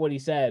that's not what he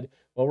said,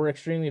 but we're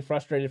extremely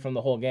frustrated from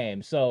the whole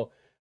game. So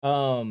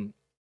Um,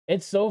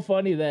 it's so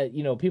funny that,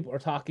 people are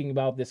talking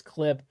about this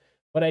clip,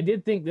 but I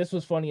did think this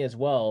was funny as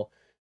well.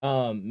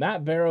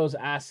 Matt Barrows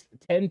asked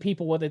 10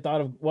 people what they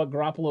thought of what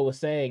Garoppolo was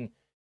saying.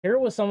 Here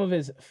was some of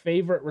his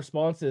favorite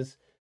responses.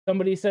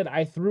 Somebody said,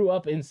 I threw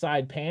up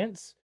inside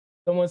pants.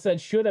 Someone said,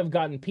 should have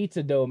gotten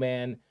pizza dough,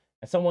 man.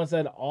 And someone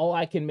said, all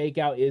I can make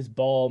out is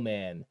ball,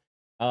 man.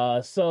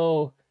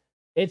 So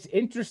it's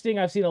interesting.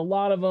 I've seen a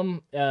lot of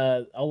them,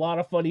 a lot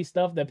of funny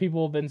stuff that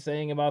people have been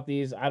saying about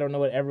these. I don't know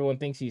what everyone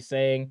thinks he's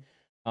saying,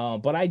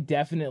 but I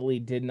definitely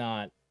did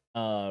not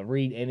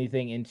read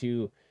anything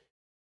into,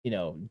 you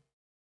know.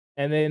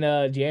 And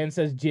then Jan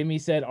says Jimmy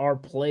said our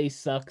play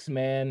sucks,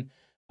 man.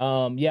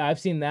 Yeah, I've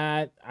seen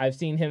that. I've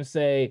seen him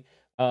say,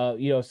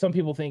 some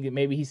people think that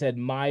maybe he said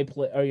my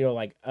play, or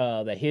like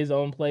that his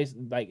own place,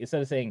 like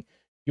instead of saying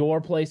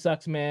your play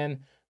sucks, man,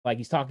 like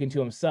he's talking to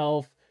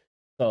himself.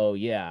 So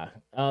yeah,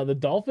 the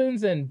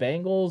Dolphins and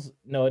Bengals.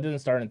 No, it doesn't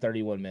start in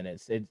 31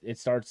 minutes. It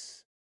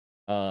starts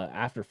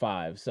after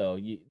 5. So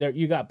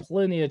you got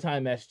plenty of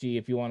time, SG,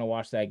 if you want to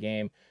watch that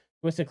game.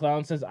 Twisted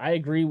Clown says I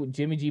agree with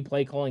Jimmy G.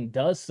 Play calling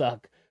does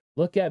suck.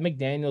 Look at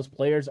McDaniel's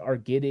players are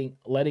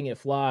letting it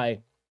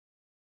fly.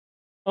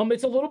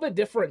 It's a little bit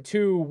different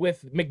too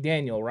with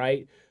McDaniel,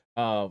 right?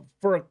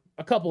 For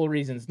a couple of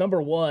reasons.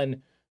 Number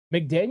one,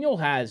 McDaniel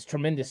has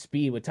tremendous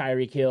speed with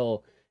Tyreek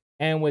Hill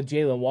and with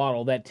Jalen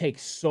Waddle that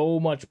takes so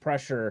much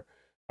pressure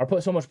or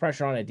put so much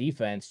pressure on a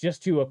defense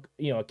just to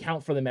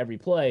account for them every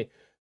play.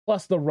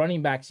 Plus the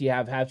running backs you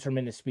have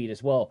tremendous speed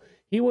as well.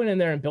 He went in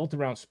there and built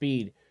around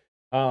speed.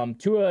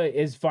 Tua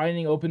is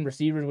finding open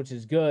receivers, which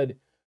is good.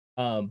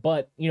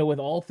 But with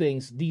all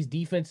things, these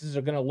defenses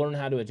are going to learn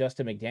how to adjust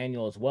to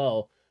McDaniel as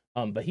well.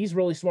 But he's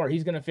really smart.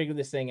 He's going to figure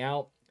this thing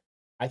out.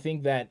 I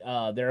think that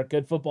they're a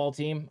good football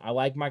team. I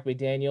like Mike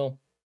McDaniel,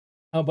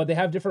 but they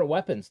have different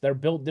weapons. They're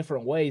built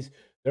different ways.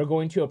 They're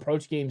going to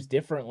approach games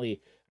differently.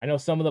 I know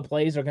some of the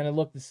plays are going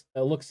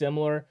to look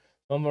similar.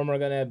 Some of them are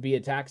going to be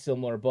attacked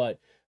similar, but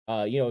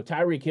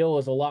Tyreek Hill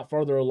is a lot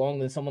further along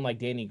than someone like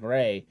Danny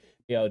Gray.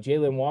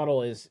 Jalen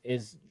Waddle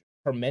is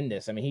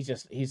tremendous. I mean,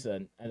 he's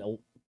an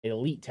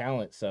elite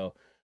talent. So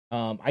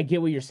I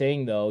get what you're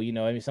saying, though. I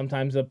mean,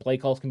 sometimes the play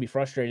calls can be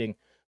frustrating,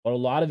 but a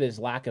lot of it is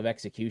lack of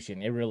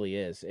execution. It really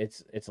is.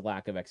 It's a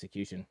lack of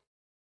execution.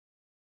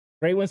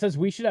 Great One says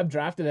we should have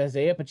drafted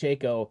Isaiah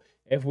Pacheco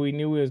if we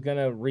knew we was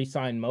gonna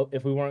resign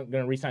if we weren't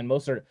gonna resign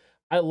Mostert.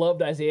 I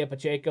loved Isaiah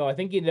Pacheco. I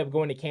think he ended up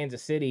going to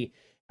Kansas City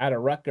out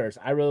of Rutgers.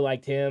 I really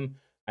liked him.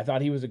 I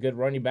thought he was a good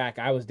running back.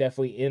 I was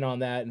definitely in on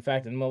that. In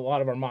fact, in a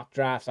lot of our mock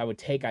drafts, I would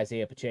take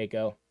Isaiah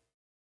Pacheco.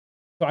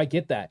 So I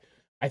get that.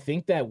 I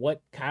think that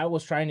what Kyle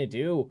was trying to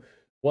do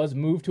was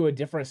move to a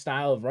different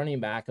style of running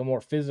back, a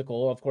more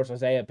physical. Of course,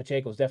 Isaiah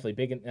Pacheco is definitely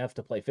big enough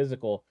to play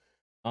physical.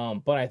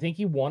 But I think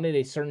he wanted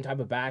a certain type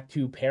of back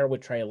to pair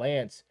with Trey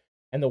Lance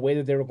and the way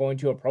that they were going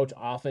to approach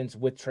offense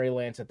with Trey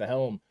Lance at the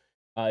helm,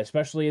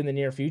 especially in the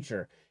near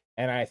future.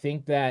 And I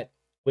think that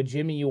with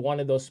Jimmy, you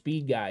wanted those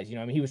speed guys. I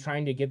mean, he was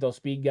trying to get those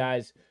speed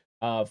guys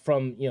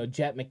from,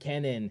 Jet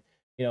McKinnon,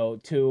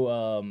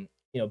 to,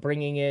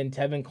 bringing in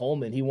Tevin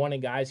Coleman. He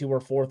wanted guys who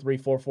were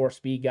 4.3, 4.4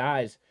 speed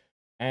guys.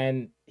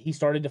 And he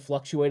started to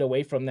fluctuate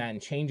away from that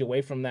and change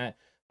away from that.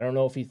 I don't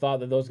know if he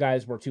thought that those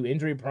guys were too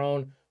injury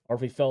prone or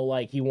if he felt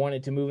like he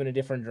wanted to move in a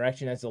different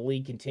direction as the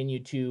league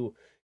continued to,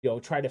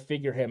 try to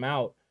figure him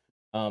out.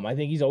 I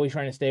think he's always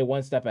trying to stay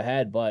one step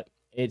ahead, but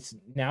it's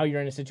now you're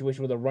in a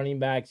situation where the running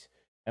backs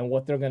and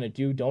what they're going to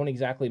do don't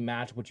exactly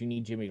match what you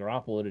need Jimmy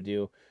Garoppolo to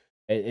do.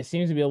 It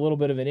seems to be a little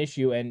bit of an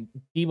issue, and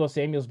Deebo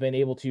Samuel's been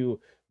able to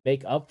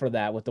make up for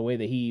that with the way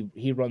that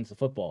he runs the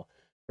football.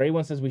 Gray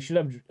One says we should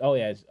have. Oh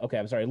yeah, okay.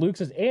 I'm sorry. Luke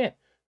says, Ant,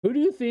 who do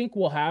you think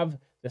will have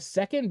the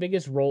second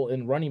biggest role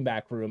in running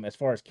back room as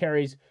far as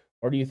carries,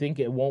 or do you think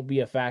it won't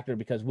be a factor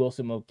because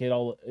Wilson will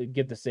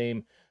get the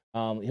same?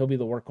 He'll be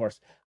the workhorse.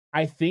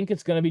 I think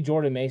it's going to be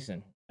Jordan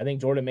Mason. I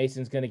think Jordan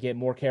Mason's going to get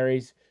more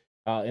carries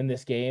in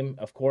this game.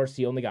 Of course,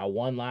 he only got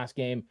 1 last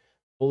game.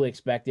 Fully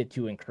expect it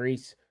to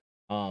increase.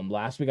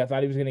 Last week, I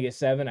thought he was going to get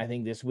 7. I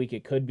think this week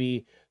it could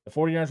be. The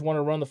 49ers want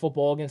to run the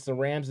football against the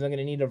Rams, and they're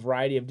going to need a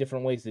variety of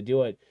different ways to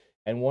do it.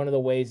 And one of the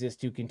ways is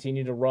to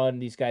continue to run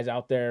these guys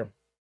out there,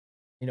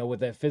 with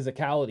that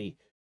physicality.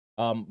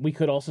 We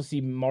could also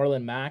see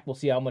Marlon Mack. We'll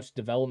see how much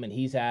development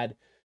he's had.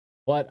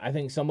 But I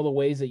think some of the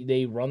ways that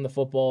they run the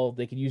football,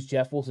 they could use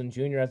Jeff Wilson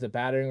Jr. as a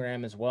battering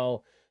ram as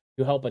well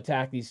to help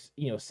attack these,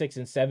 6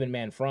 and 7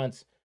 man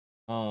fronts.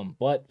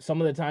 But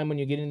some of the time when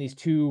you get in these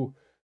two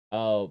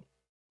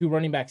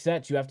running back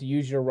sets, you have to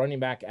use your running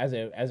back as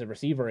a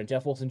receiver. And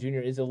Jeff Wilson Jr.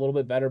 is a little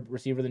bit better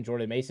receiver than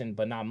Jordan Mason,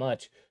 but not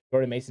much.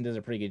 Jordan Mason does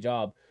a pretty good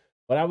job.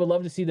 But I would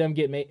love to see them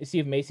see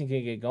if Mason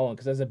can get going,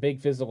 because as a big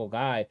physical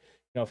guy,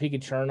 if he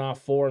could churn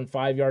off 4 and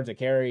 5 yards a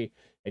carry,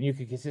 and you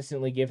could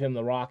consistently give him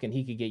the rock and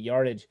he could get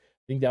yardage,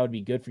 I think that would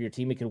be good for your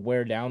team. It could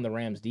wear down the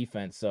Rams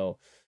defense. So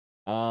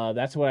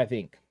that's what I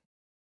think.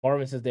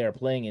 Marvin says they are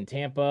playing in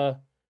Tampa.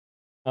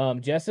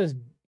 Jess is,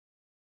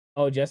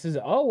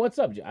 what's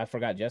up? I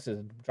forgot Jess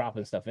is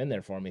dropping stuff in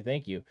there for me.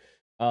 Thank you.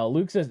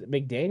 Luke says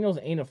McDaniels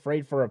ain't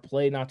afraid for a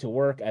play not to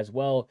work as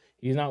well.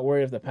 He's not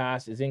worried if the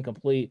pass is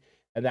incomplete,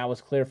 and that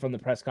was clear from the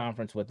press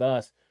conference with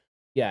us.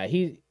 Yeah,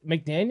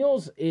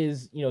 McDaniels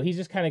is, he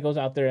just kind of goes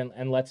out there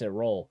and lets it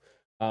roll.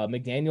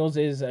 McDaniels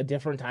is a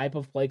different type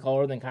of play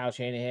caller than Kyle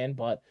Shanahan,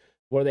 but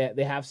where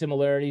they have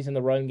similarities in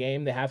the run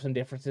game, they have some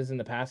differences in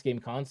the pass game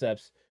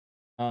concepts.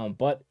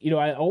 But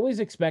I always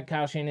expect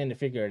Kyle Shanahan to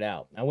figure it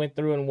out. I went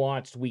through and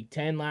watched Week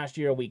 10 last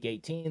year, Week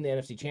 18, the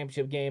NFC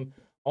Championship game,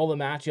 all the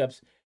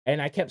matchups, and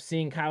I kept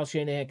seeing Kyle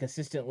Shanahan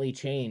consistently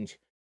change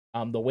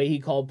the way he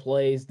called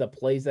plays, the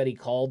plays that he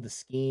called, the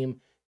scheme,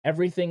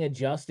 everything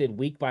adjusted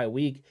week by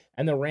week,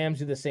 and the Rams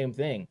do the same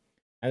thing.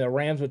 And the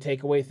Rams would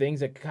take away things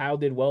that Kyle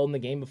did well in the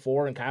game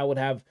before, and Kyle would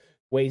have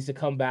ways to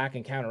come back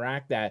and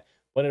counteract that.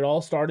 But it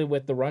all started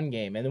with the run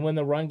game. And then when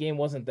the run game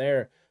wasn't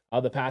there,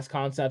 the past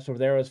concepts were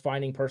there, was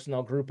finding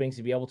personnel groupings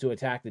to be able to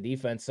attack the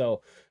defense.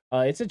 So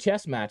it's a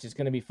chess match. It's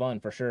going to be fun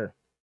for sure.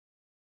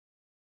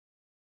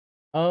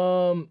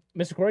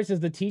 Mr. Corey says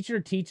the teacher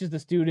teaches the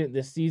student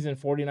this season,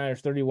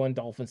 49ers 31,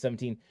 Dolphins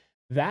 17.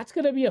 That's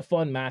going to be a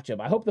fun matchup.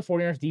 I hope the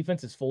 49ers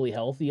defense is fully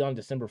healthy on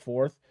December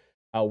 4th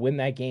when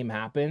that game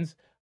happens.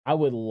 I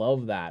would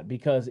love that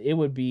because it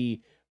would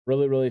be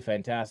really, really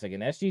fantastic.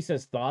 And SG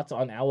says thoughts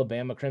on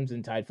Alabama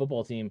Crimson Tide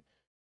football team.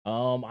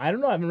 I don't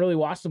know. I haven't really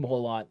watched them a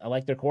whole lot. I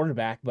like their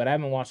quarterback, but I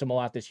haven't watched them a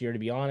lot this year, to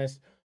be honest.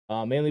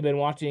 Mainly been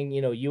watching,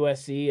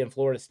 USC and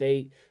Florida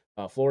State.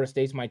 Florida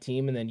State's my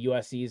team, and then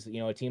USC's,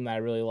 a team that I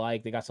really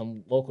like. They got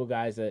some local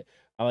guys that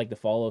I like to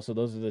follow, so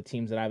those are the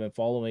teams that I've been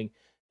following.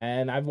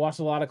 And I've watched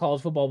a lot of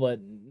college football, but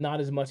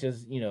not as much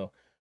as,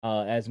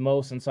 as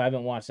most, and so I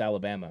haven't watched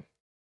Alabama.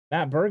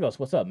 Matt Burgos,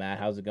 what's up, Matt?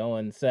 How's it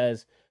going?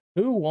 Says,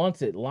 who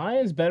wants it?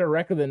 Lions better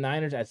record than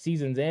Niners at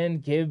season's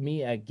end. Give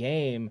me a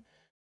game.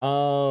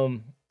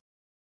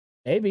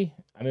 Maybe.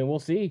 I mean, we'll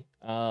see.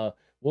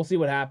 We'll see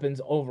what happens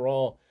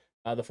overall.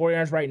 The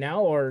 49ers right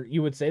now, or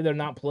you would say they're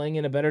not playing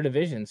in a better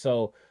division.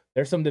 So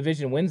there's some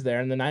division wins there,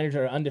 and the Niners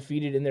are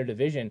undefeated in their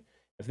division.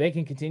 If they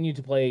can continue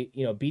to play,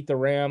 beat the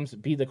Rams,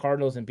 beat the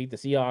Cardinals, and beat the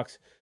Seahawks,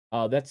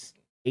 that's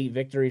 8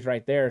 victories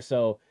right there.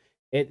 So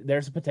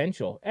there's a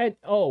potential. And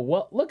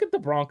look at the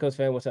Broncos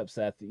fan. What's up,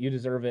 Seth? You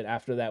deserve it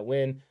after that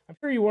win. I'm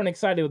sure you weren't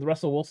excited with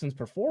Russell Wilson's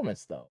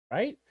performance, though,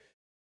 right?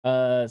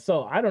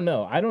 So I don't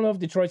know. I don't know if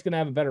Detroit's going to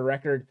have a better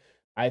record.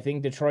 I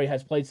think Detroit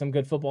has played some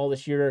good football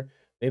this year.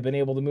 They've been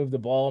able to move the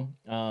ball,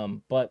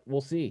 but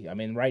we'll see. I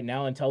mean, right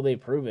now, until they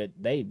prove it,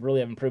 they really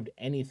haven't proved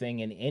anything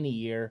in any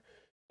year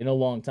in a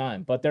long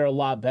time. But they're a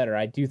lot better.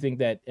 I do think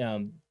that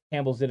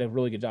Campbell's did a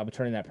really good job of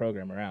turning that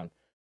program around.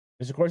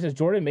 Mr. Corey says,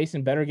 Jordan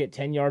Mason better get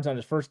 10 yards on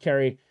his first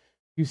carry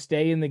to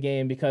stay in the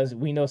game because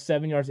we know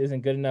 7 yards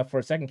isn't good enough for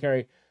a second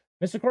carry.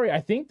 Mr. Corey,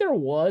 I think there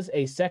was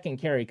a second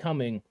carry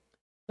coming.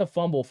 The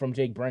fumble from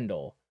Jake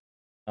Brendel.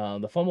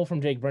 The fumble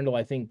from Jake Brendel,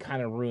 I think,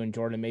 kind of ruined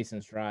Jordan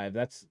Mason's drive.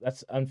 That's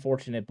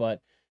unfortunate,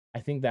 but I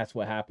think that's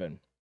what happened.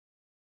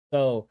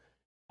 So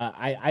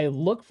I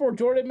look for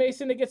Jordan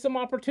Mason to get some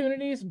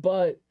opportunities,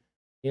 but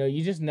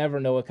you just never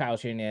know with Kyle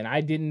Shanahan. I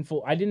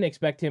didn't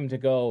expect him to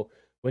go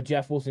with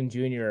Jeff Wilson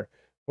Jr.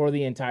 for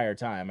the entire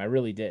time. I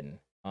really didn't.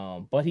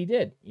 But he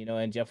did,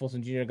 and Jeff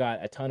Wilson Jr.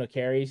 got a ton of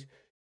carries.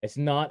 It's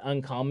not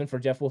uncommon for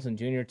Jeff Wilson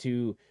Jr.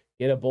 to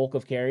get a bulk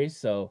of carries,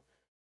 so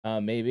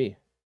maybe.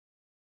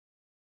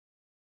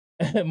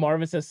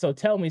 Marvin says, so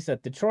tell me,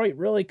 Seth, Detroit,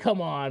 really?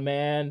 Come on,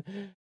 man.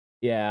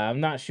 Yeah, I'm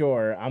not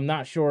sure. I'm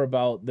not sure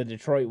about the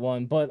Detroit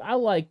one, but I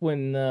like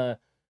when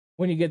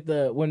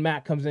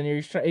Matt comes in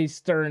here, he's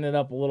stirring it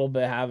up a little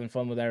bit, having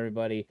fun with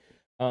everybody.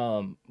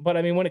 But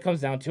I mean, when it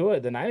comes down to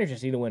it, the Niners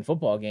just need to win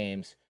football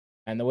games.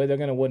 And the way they're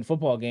going to win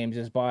football games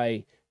is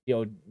by,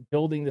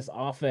 building this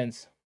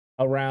offense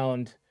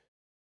around.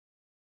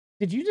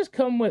 Did you just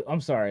come with, I'm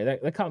sorry,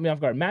 that caught me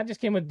off guard. Matt just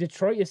came with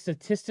Detroit is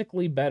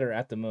statistically better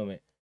at the moment.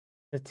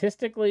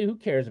 Statistically, who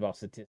cares about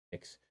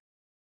statistics?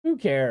 Who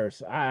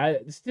cares?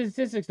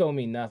 Statistics don't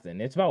mean nothing.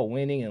 It's about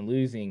winning and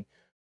losing.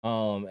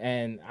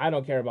 And I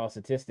don't care about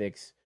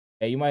statistics.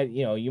 Yeah,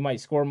 you might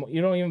score.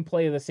 You don't even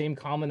play the same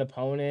common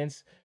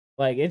opponents.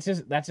 Like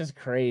that's just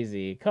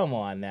crazy. Come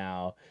on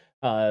now.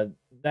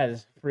 That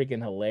is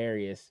freaking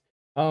hilarious.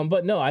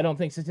 But no, I don't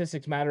think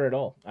statistics matter at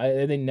all.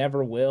 They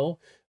never will.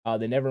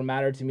 They never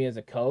mattered to me as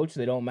a coach.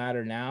 They don't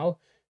matter now.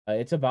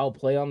 It's about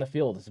play on the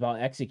field. It's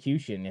about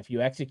execution. If you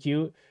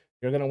execute,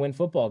 you're going to win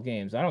football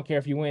games. I don't care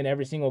if you win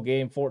every single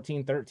game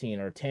 14-13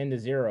 or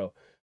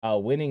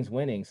 10-0. Winning's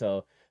winning.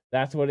 So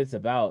that's what it's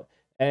about.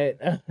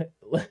 And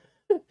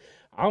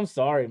I'm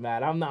sorry,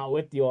 Matt. I'm not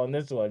with you on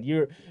this one.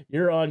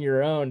 You're on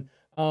your own.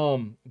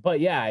 But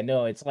yeah, I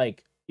know it's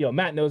like,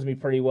 Matt knows me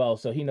pretty well,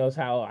 so he knows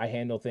how I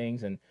handle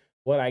things and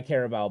what I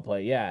care about.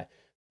 But yeah,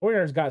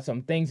 Warriors got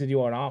some things to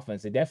do on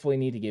offense. They definitely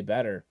need to get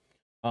better.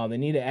 They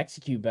need to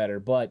execute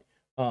better. But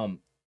part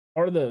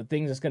of the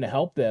things that's going to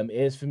help them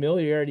is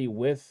familiarity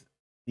with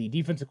the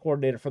defensive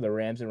coordinator for the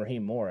Rams and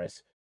Raheem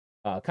Morris.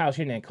 Kyle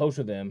Shanahan coached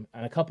with them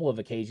on a couple of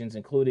occasions,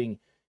 including,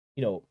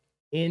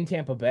 in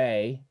Tampa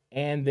Bay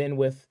and then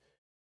with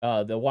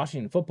the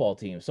Washington football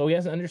team. So he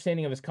has an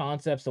understanding of his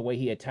concepts, the way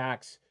he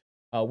attacks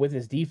with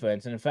his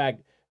defense. And in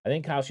fact, I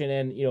think Kyle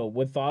Shanahan,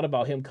 would thought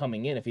about him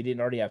coming in if he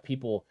didn't already have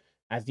people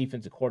as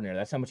defensive coordinator.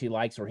 That's how much he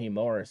likes Raheem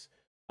Morris.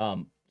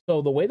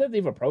 So the way that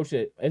they've approached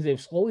it is they've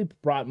slowly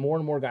brought more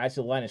and more guys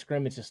to the line of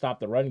scrimmage to stop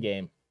the run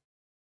game.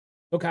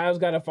 So Kyle's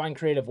got to find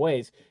creative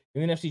ways.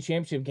 In the NFC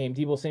Championship game,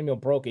 Deebo Samuel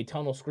broke a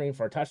tunnel screen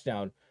for a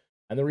touchdown.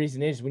 And the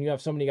reason is when you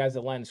have so many guys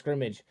at the line of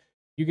scrimmage,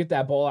 you get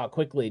that ball out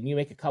quickly and you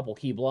make a couple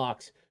key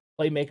blocks.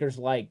 Playmakers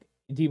like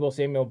Deebo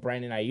Samuel,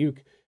 Brandon Ayuk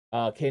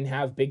can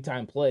have big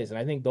time plays. And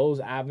I think those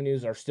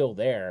avenues are still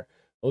there.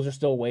 Those are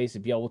still ways to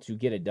be able to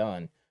get it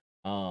done.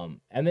 And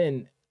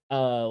then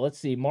let's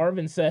see.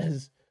 Marvin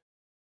says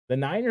the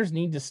Niners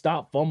need to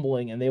stop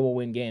fumbling and they will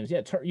win games.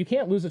 Yeah, you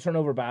can't lose a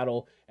turnover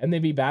battle and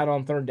then be bad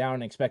on third down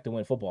and expect to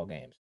win football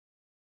games.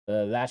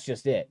 That's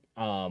just it.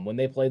 When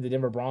they played the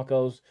Denver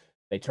Broncos,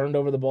 they turned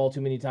over the ball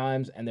too many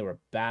times and they were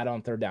bad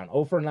on third down.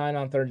 0 for 9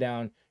 on third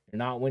down. You're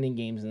not winning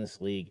games in this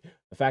league.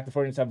 The fact the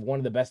 49ers have one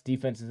of the best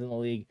defenses in the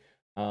league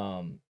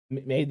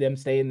made them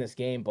stay in this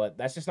game, but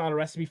that's just not a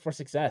recipe for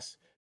success.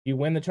 You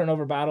win the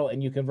turnover battle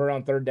and you convert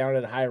on third down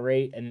at a high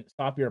rate and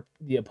stop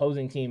the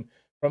opposing team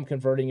from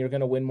converting, you're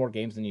going to win more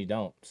games than you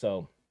don't.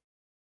 So,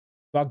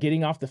 about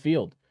getting off the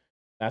field.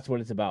 That's what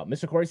it's about.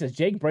 Mr. Corey says,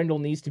 Jake Brendel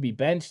needs to be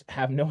benched.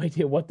 Have no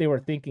idea what they were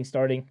thinking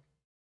starting.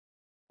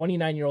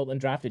 29-year-old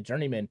undrafted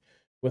journeyman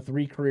with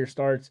 3 career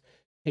starts.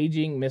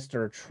 Paging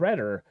Mr.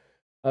 Treader.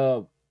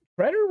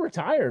 Treader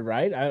retired,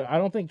 right? I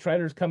don't think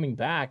Treader's coming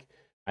back.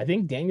 I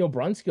think Daniel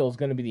Brunskill is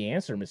going to be the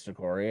answer, Mr.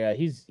 Corey.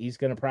 He's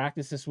going to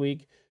practice this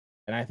week,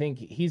 and I think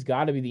he's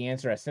got to be the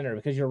answer at center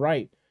because you're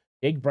right.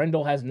 Jake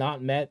Brendel has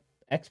not met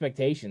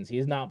expectations. He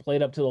has not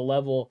played up to the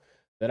level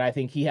that I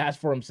think he has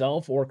for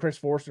himself or Chris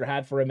Forster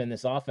had for him in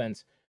this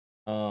offense.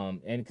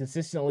 And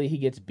consistently he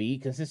gets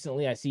beat.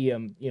 Consistently I see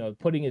him,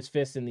 putting his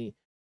fist in the,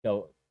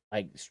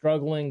 like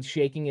struggling,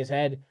 shaking his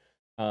head.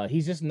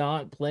 He's just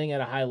not playing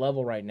at a high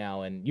level right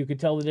now. And you could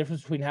tell the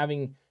difference between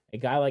having a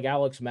guy like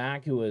Alex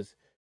Mack, who is,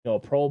 a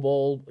Pro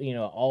Bowl,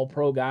 all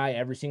pro guy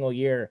every single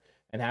year,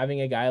 and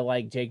having a guy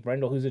like Jake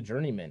Brendel, who's a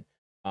journeyman.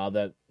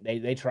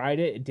 They tried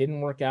it. It didn't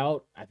work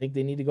out. I think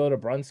they need to go to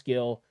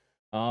Brunskill.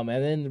 And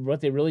then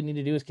what they really need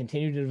to do is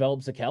continue to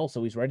develop Zakel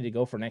so he's ready to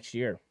go for next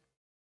year.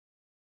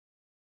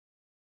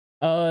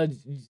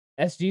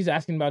 SG's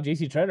asking about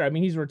JC Treader. I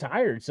mean, he's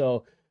retired,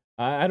 so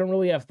I don't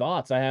really have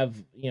thoughts. I have,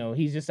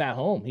 he's just at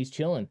home. He's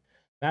chilling.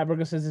 Matt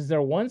Burger says, is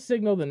there one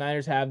signal the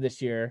Niners have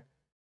this year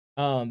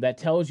that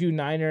tells you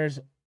Niners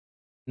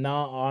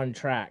not on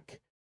track?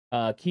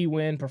 Key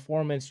win,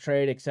 performance,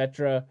 trade,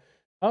 etc.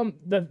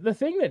 The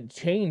thing that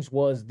changed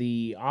was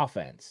the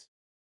offense.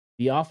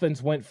 The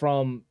offense went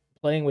from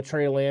playing with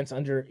Trey Lance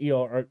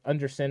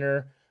under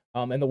center,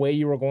 and the way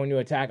you were going to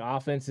attack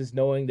offense is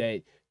knowing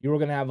that you were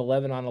going to have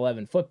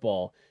 11-on-11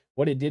 football.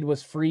 What it did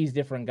was freeze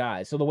different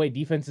guys. So the way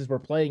defenses were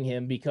playing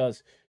him,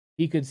 because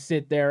he could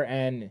sit there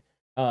and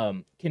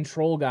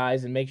control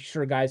guys and make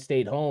sure guys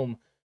stayed home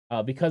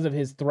because of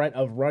his threat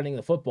of running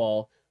the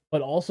football,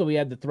 but also he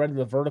had the threat of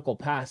the vertical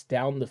pass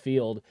down the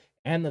field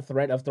and the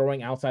threat of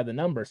throwing outside the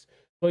numbers.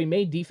 So he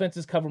made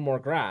defenses cover more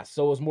grass,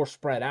 so it was more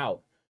spread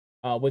out.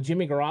 With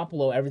Jimmy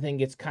Garoppolo, everything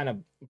gets kind of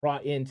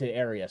brought into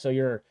area. So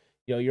you're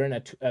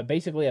in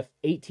basically a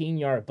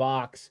 18-yard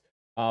box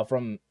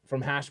from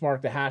hash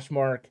mark to hash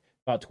mark,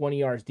 about 20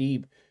 yards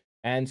deep,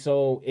 and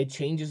so it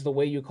changes the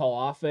way you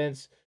call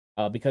offense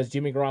because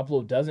Jimmy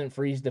Garoppolo doesn't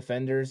freeze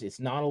defenders. It's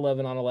not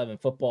 11-on-11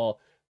 football.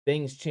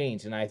 Things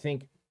change, and I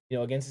think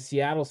against the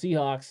Seattle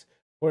Seahawks,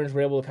 Warriors were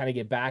able to kind of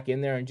get back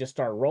in there and just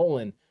start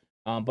rolling.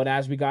 But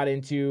as we got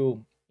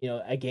into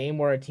a game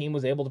where a team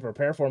was able to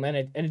prepare for him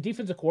and a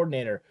defensive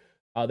coordinator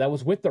that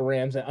was with the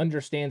Rams that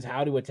understands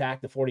how to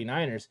attack the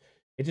 49ers,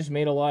 it just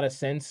made a lot of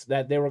sense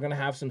that they were going to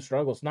have some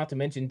struggles. Not to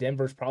mention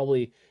Denver's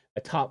probably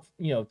a top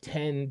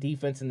 10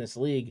 defense in this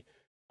league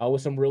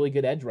with some really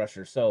good edge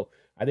rushers. So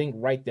I think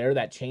right there,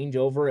 that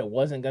changeover, it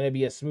wasn't going to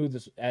be as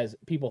smooth as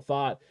people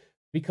thought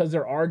because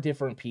there are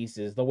different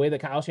pieces. The way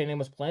that Kyle Shanahan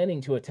was planning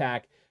to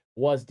attack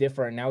was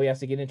different. Now he has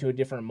to get into a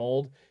different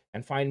mold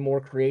and find more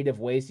creative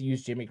ways to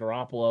use Jimmy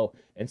Garoppolo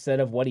instead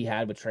of what he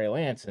had with Trey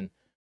Lance. And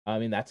I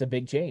mean, that's a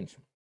big change.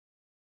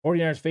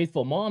 49ers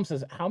Faithful Mom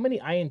says, how many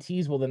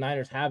INTs will the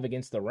Niners have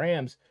against the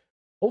Rams?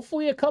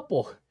 Hopefully a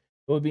couple.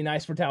 It would be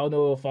nice for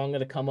Talanoa Hufanga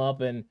to come up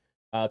and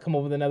come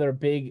up with another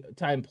big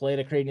time play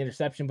to create an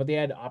interception, but they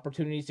had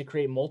opportunities to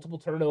create multiple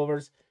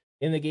turnovers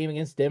in the game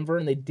against Denver,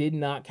 and they did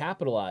not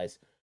capitalize.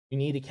 You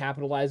need to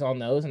capitalize on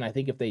those, and I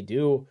think if they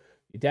do,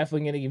 you're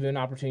definitely going to give you an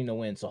opportunity to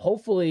win. So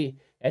hopefully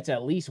it's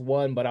at least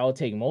one, but I would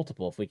take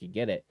multiple if we could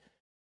get it.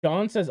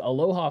 Sean says,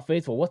 Aloha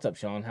Faithful. What's up,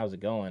 Sean? How's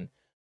it going?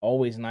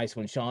 Always nice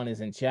when Sean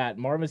is in chat.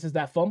 Marvin says,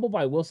 that fumble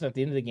by Wilson at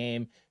the end of the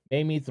game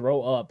made me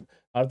throw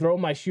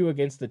my shoe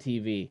against the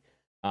TV.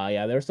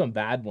 Yeah, there were some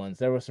bad ones.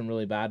 There were some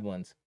really bad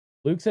ones.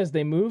 Luke says,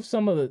 they moved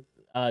some of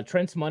the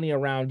Trent's money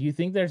around. Do you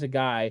think there's a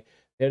guy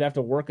they'd have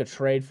to work a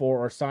trade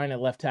for or sign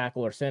at left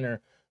tackle or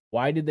center?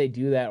 Why did they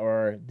do that?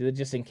 Or did it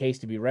just in case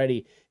to be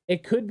ready?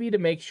 It could be to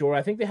make sure.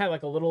 I think they had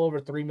like a little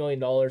over $3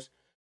 million.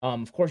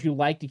 Of course, you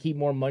like to keep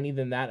more money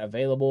than that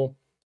available.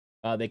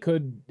 They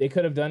could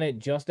have done it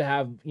just to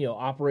have,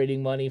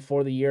 operating money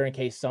for the year in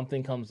case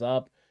something comes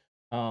up.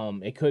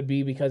 It could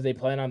be because they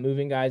plan on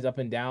moving guys up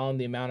and down.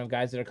 The amount of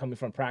guys that are coming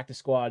from practice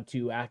squad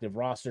to active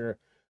roster,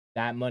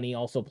 that money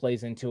also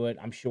plays into it,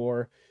 I'm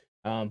sure.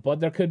 But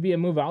there could be a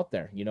move out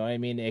there. You know what I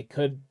mean? It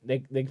could, they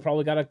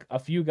probably got a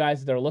few guys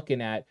that they're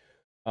looking at.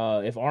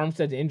 If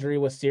Armstead's injury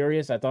was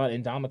serious, I thought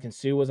Ndamukong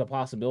Suh was a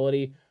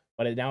possibility,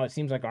 but now it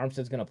seems like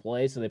Armstead's going to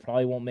play, so they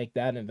probably won't make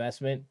that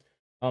investment.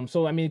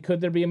 So I mean,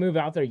 could there be a move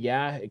out there?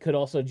 Yeah, it could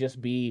also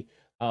just be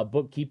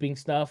bookkeeping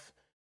stuff.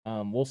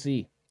 We'll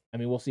see. I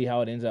mean, we'll see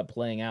how it ends up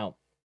playing out.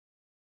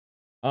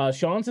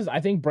 Sean says, I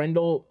think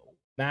Brendel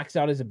maxed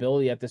out his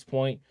ability at this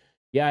point.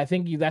 Yeah, I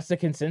think that's the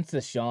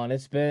consensus, Sean.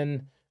 It's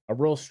been a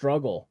real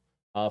struggle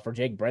for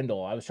Jake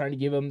Brendel. I was trying to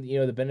give him,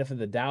 the benefit of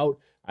the doubt.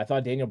 I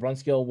thought Daniel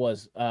Brunskill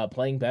was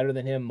playing better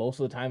than him most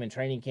of the time in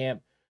training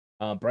camp.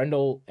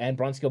 Brendel and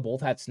Brunskill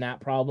both had snap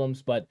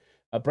problems, but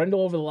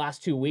Brendel over the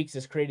last 2 weeks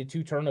has created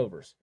 2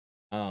 turnovers.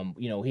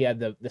 He had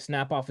the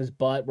snap off his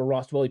butt where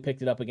Ross Dwelley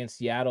picked it up against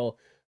Seattle.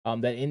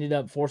 That ended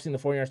up forcing the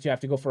 49ers to have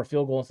to go for a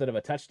field goal instead of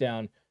a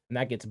touchdown, and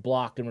that gets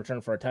blocked in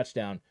return for a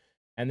touchdown.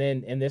 And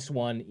then in this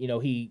one,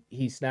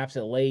 he snaps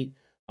it late.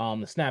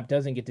 The snap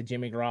doesn't get to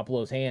Jimmy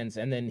Garoppolo's hands,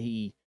 and then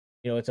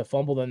it's a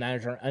fumble the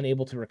Niners are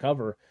unable to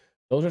recover.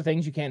 Those are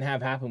things you can't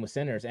have happen with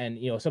centers. And,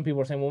 some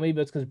people are saying, well,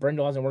 maybe it's because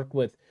Brendel hasn't worked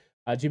with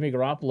Jimmy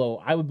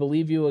Garoppolo. I would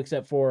believe you,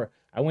 except for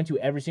I went to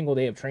every single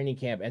day of training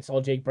camp and saw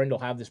Jake Brendel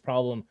have this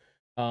problem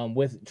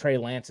with Trey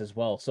Lance as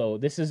well. So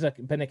this has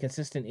been a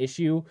consistent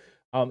issue.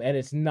 And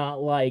it's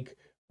not like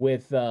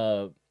with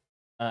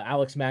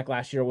Alex Mack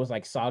last year was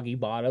like soggy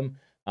bottom.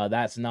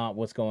 That's not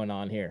what's going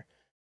on here.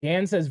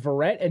 Dan says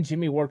Verrett and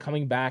Jimmy Ward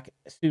coming back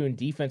soon.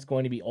 Defense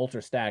going to be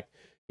ultra stacked.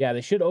 Yeah,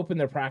 they should open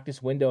their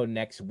practice window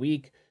next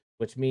week,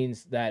 which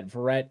means that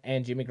Verrett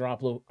and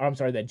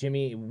that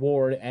Jimmy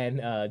Ward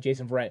and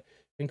Jason Verrett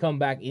can come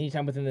back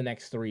anytime within the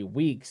next 3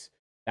 weeks.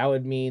 That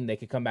would mean they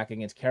could come back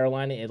against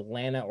Carolina,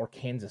 Atlanta, or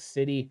Kansas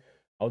City.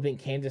 I would think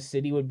Kansas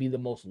City would be the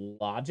most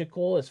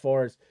logical as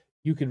far as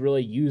you could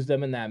really use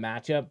them in that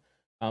matchup.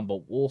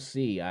 But we'll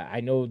see. I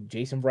know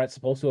Jason Verrett's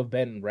supposed to have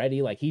been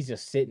ready. Like, he's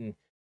just sitting,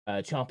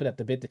 chomping at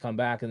the bit to come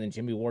back, and then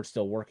Jimmy Ward's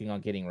still working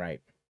on getting right.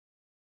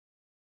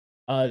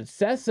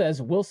 Seth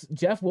says,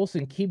 Jeff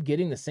Wilson keep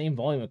getting the same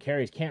volume of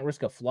carries. Can't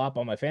risk a flop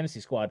on my fantasy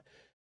squad.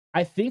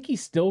 I think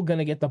he's still going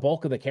to get the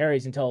bulk of the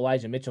carries until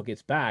Elijah Mitchell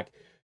gets back.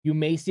 You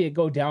may see it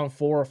go down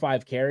 4 or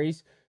 5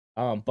 carries,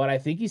 but I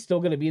think he's still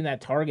going to be in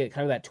that target,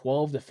 kind of that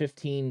 12 to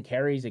 15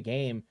 carries a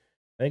game.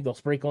 I think they'll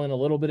sprinkle in a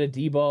little bit of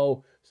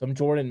Debo, some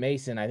Jordan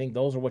Mason. I think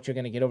those are what you're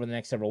going to get over the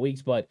next several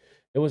weeks. But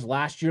it was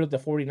last year that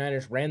the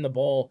 49ers ran the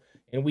ball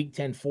in week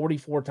 10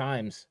 44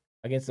 times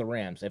against the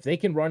Rams. If they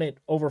can run it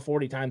over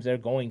 40 times, they're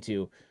going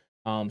to.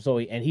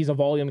 And he's a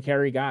volume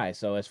carry guy.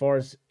 So as far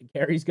as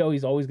carries go,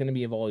 he's always going to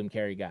be a volume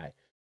carry guy.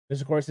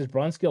 This, of course, is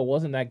Brunskill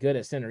wasn't that good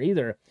at center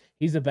either.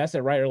 He's the best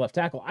at right or left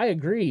tackle. I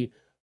agree,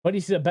 but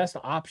he's the best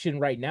option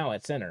right now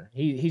at center.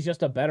 He's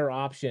just a better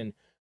option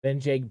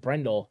than Jake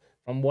Brendel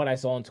from what I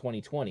saw in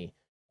 2020.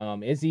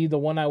 Is he the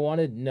one I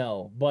wanted?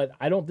 No, but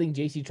I don't think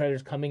J.C.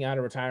 Treader's coming out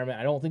of retirement.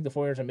 I don't think the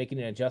 49ers are making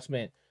an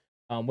adjustment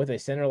with a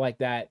center like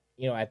that,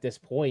 at this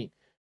point.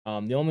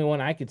 The only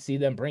one I could see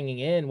them bringing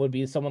in would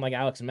be someone like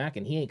Alex Mack,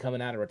 and he ain't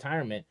coming out of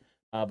retirement.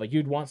 But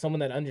you'd want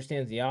someone that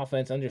understands the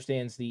offense,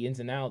 understands the ins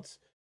and outs,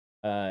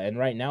 and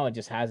right now it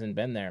just hasn't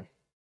been there.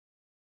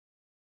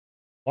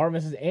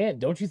 Marvin says, Ant,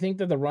 don't you think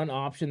that the run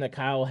option that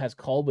Kyle has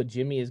called with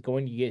Jimmy is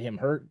going to get him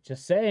hurt?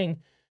 Just saying.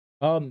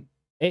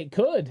 It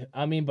could.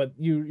 I mean, but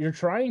you're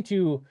trying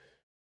to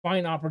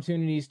find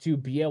opportunities to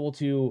be able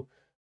to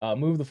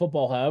move the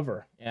football.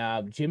 However,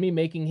 Jimmy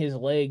making his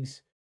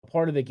legs a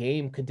part of the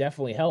game could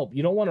definitely help.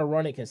 You don't want to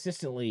run it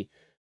consistently,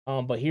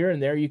 but here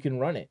and there you can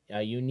run it.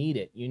 You need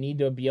it. You need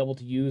to be able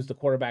to use the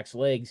quarterback's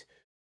legs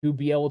to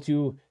be able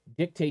to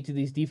dictate to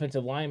these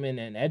defensive linemen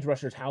and edge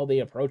rushers how they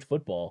approach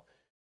football.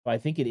 So I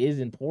think it is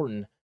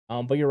important.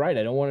 But you're right.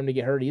 I don't want him to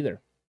get hurt either.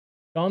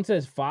 Sean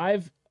says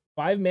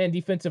five-man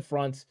defensive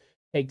fronts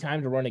take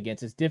time to run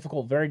against. It's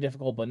difficult, very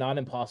difficult, but not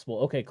impossible.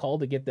 Okay, call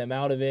to get them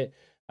out of it.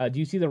 Do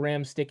you see the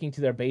Rams sticking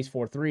to their base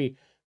 4-3?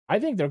 I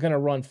think they're going to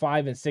run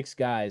 5 and 6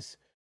 guys,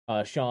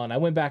 Sean. I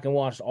went back and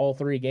watched all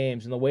 3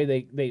 games, and the way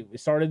they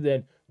started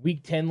in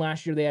week 10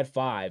 last year, they had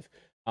 5.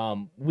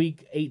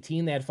 Week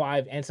 18, they had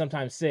 5 and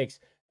sometimes 6.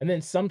 And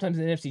then sometimes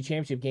in the NFC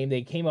Championship game,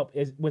 they came up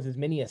with as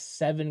many as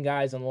 7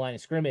 guys on the line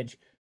of scrimmage,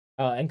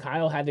 and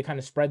Kyle had to kind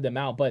of spread them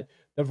out. But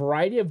the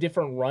variety of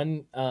different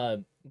run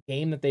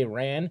game that they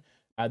ran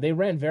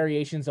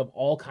variations of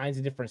all kinds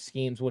of different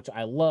schemes, which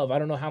I love. I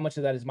don't know how much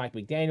of that is Mike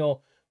McDaniel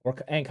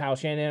and Kyle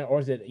Shanahan, or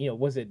is it,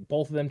 was it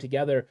both of them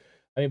together?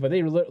 I mean, but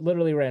they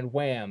literally ran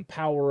wham,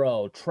 power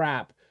O,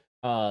 trap.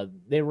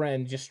 They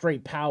ran just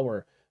straight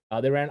power.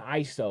 They ran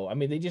ISO. I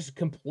mean, they just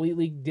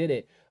completely did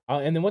it.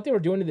 And then what they were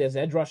doing to these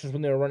edge rushers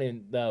when they were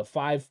running the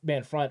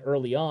 5-man front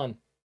early on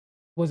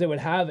was they would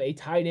have a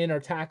tight end or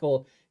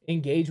tackle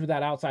engage with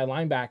that outside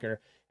linebacker,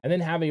 and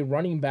then have a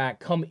running back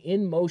come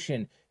in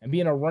motion and be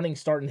in a running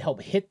start and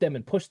help hit them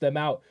and push them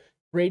out,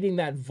 creating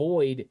that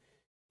void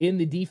in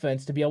the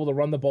defense to be able to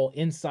run the ball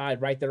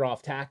inside right there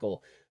off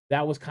tackle.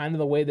 That was kind of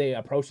the way they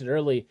approached it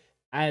early.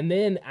 And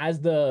then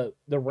as the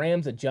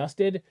Rams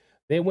adjusted,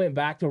 they went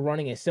back to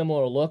running a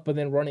similar look, but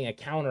then running a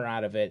counter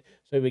out of it.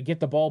 So he would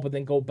get the ball, but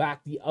then go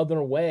back the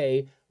other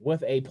way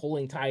with a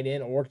pulling tight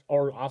end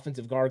or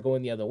offensive guard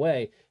going the other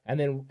way,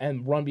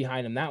 and run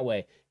behind him that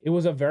way. It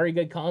was a very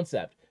good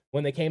concept.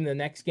 When they came to the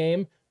next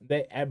game,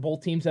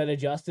 both teams had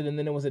adjusted, and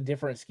then it was a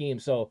different scheme.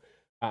 So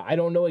I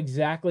don't know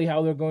exactly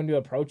how they're going to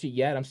approach it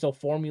yet. I'm still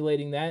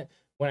formulating that.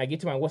 When I get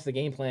to my What's the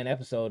Game Plan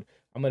episode,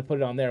 I'm going to put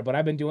it on there. But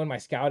I've been doing my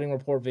scouting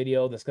report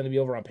video that's going to be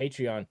over on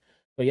Patreon.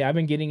 But yeah, I've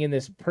been getting in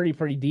this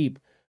pretty deep.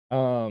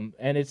 And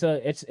it's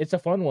a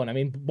fun one. I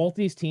mean, both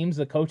these teams,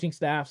 the coaching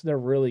staffs, they're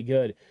really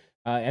good.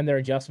 And their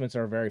adjustments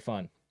are very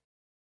fun.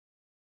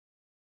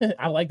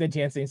 I like that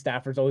Jansen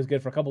Stafford's always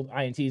good for a couple of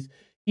INTs.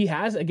 He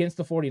has against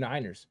the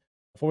 49ers.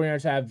 The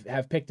 49ers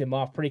have picked him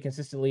off pretty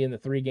consistently in the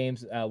 3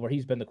 games where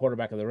he's been the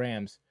quarterback of the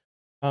Rams.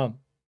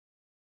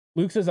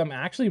 Luke says, I'm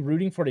actually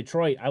rooting for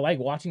Detroit. I like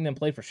watching them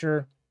play for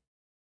sure.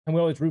 And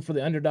we always root for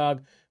the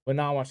underdog when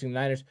not watching the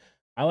Niners.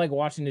 I like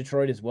watching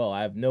Detroit as well.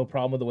 I have no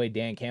problem with the way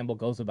Dan Campbell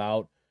goes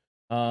about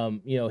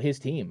his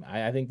team.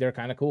 I think they're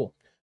kind of cool.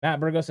 Matt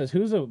Burgo says,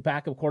 who's a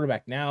backup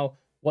quarterback now?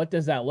 What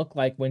does that look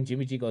like when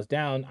Jimmy G goes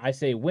down? I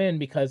say win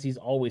because he's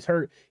always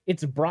hurt.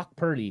 It's Brock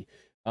Purdy.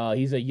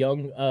 He's a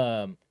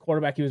young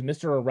quarterback. He was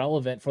Mr.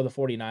 Irrelevant for the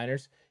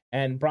 49ers.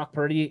 And Brock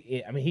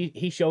Purdy, I mean,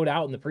 he showed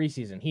out in the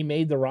preseason. He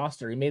made the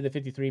roster. He made the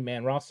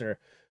 53-man roster,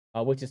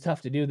 which is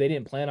tough to do. They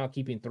didn't plan on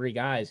keeping 3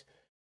 guys.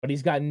 But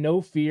he's got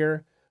no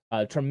fear,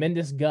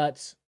 tremendous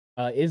guts.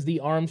 Is the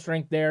arm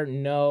strength there?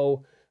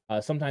 No.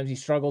 Sometimes he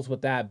struggles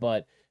with that.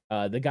 But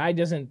the guy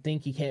doesn't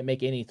think he can't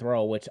make any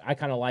throw, which I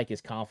kind of like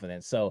his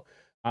confidence. So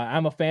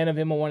I'm a fan of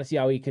him. I want to see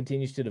how he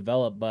continues to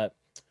develop. But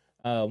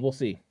we'll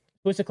see.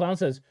 Twitch the Clown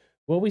says,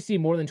 will we see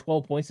more than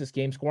 12 points this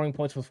game? Scoring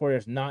points for the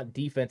 49ers, not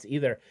defense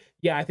either.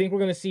 Yeah, I think we're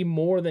going to see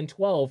more than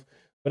 12,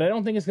 but I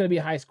don't think it's going to be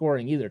high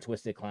scoring either,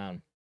 Twisted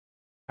Clown.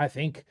 I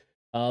think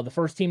the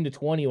first team to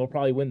 20 will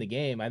probably win the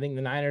game. I think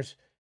the Niners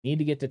need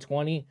to get to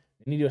 20.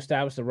 They need to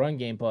establish the run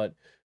game, but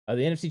the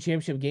NFC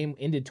Championship game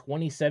ended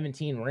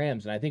 2017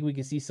 Rams, and I think we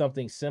can see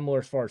something similar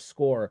as far as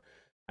score.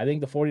 I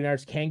think the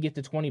 49ers can get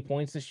to 20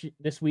 points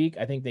this week.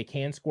 I think they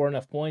can score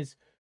enough points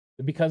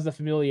because of the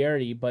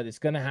familiarity, but it's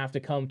going to have to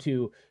come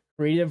to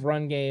creative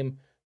run game,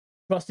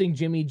 trusting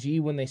Jimmy G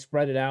when they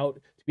spread it out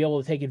to be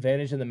able to take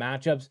advantage of the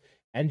matchups,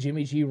 and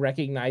Jimmy G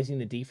recognizing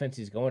the defense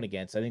he's going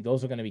against. I think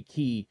those are going to be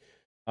key.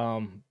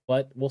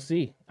 But we'll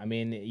see. I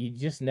mean, you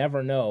just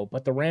never know.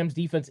 But the Rams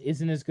defense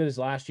isn't as good as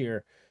last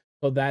year,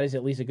 so that is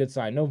at least a good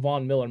sign. No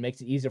Von Miller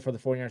makes it easier for the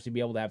 49ers to be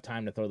able to have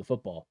time to throw the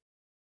football.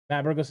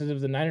 Matt Burgo says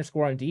if the Niners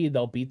score on D,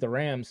 they'll beat the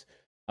Rams.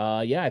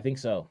 Yeah, I think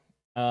so.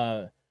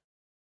 Let's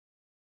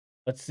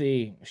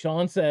see.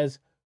 Sean says,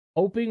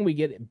 hoping we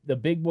get the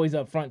big boys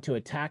up front to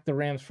attack the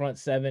Rams front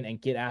 7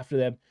 and get after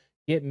them.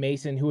 Get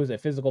Mason, who is a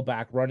physical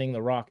back, running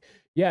the rock.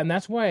 Yeah, and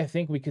that's why I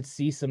think we could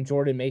see some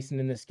Jordan Mason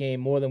in this game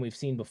more than we've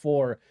seen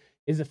before,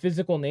 is a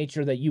physical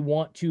nature that you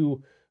want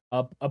to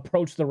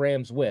approach the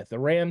Rams with. The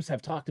Rams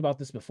have talked about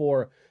this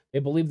before. They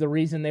believe the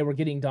reason they were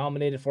getting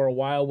dominated for a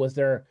while was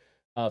their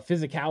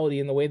physicality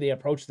in the way they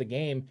approached the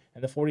game,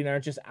 and the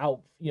 49ers just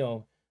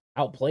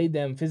outplayed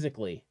them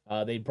physically.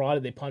 They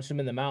punched them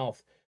in the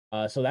mouth.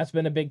 So that's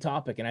been a big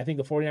topic, and I think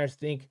the 49ers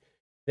think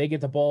they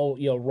get the ball,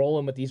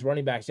 rolling with these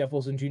running backs, Jeff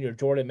Wilson Jr.,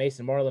 Jordan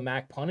Mason, Marlon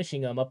Mack,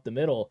 punishing them up the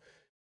middle.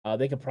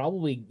 They could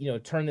probably,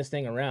 turn this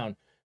thing around,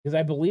 because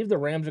I believe the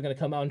Rams are going to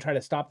come out and try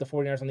to stop the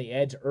 49ers on the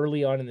edge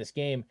early on in this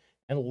game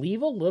and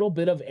leave a little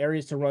bit of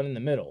areas to run in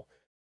the middle.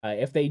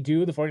 If they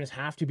do, the 49ers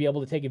have to be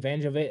able to take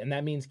advantage of it, and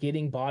that means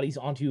getting bodies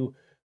onto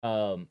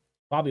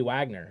Bobby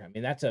Wagner. I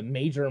mean, that's a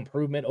major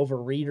improvement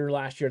over Reeder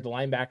last year at the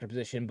linebacker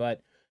position,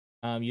 but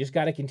you just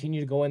got to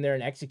continue to go in there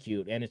and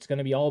execute, and it's going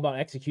to be all about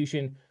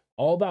execution,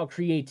 all about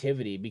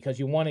creativity, because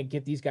you want to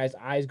get these guys'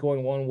 eyes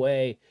going one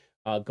way,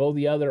 go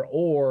the other,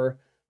 or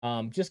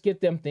just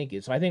get them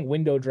thinking. So I think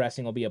window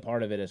dressing will be a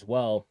part of it as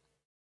well.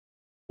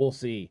 We'll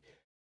see.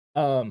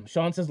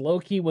 Sean says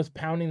Loki was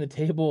pounding the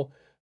table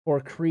for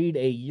Creed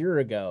a year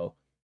ago.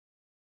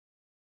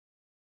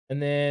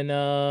 And then,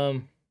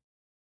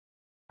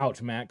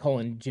 ouch, Matt,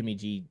 calling Jimmy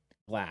G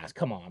glass.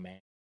 Come on,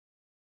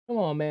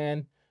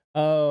 man.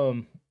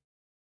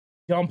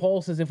 John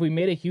Paul says, if we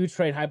made a huge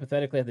trade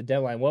hypothetically at the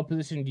deadline, what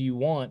position do you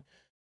want?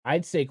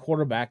 I'd say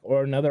quarterback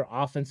or another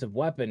offensive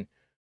weapon.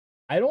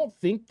 I don't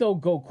think they'll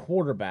go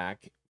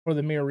quarterback for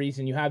the mere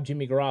reason you have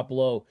Jimmy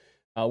Garoppolo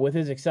with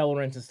his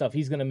accelerants and stuff.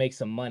 He's going to make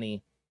some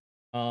money.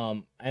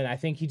 And I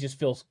think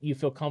you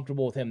feel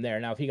comfortable with him there.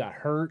 Now, if he got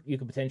hurt, you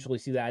could potentially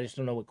see that. I just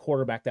don't know what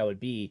quarterback that would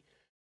be.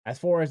 As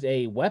far as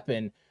a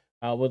weapon,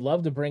 would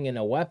love to bring in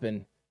a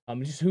weapon.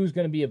 Just who's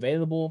going to be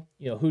available.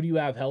 Who do you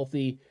have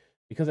healthy?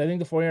 Because I think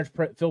the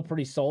 49ers feel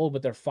pretty solid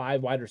with their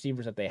 5 wide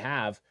receivers that they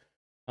have.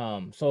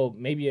 So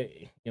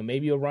maybe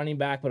a running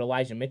back, but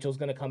Elijah Mitchell's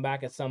going to come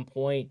back at some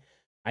point.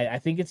 I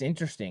think it's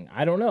interesting.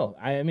 I don't know.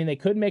 I mean, they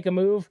could make a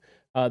move.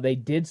 They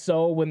did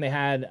so when they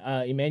had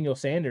Emmanuel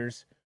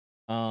Sanders.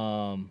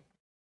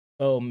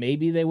 So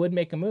maybe they would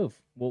make a move.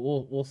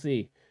 We'll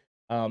see.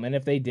 And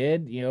if they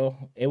did,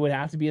 it would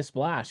have to be a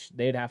splash.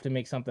 They'd have to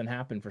make something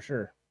happen for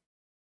sure.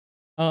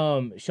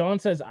 Sean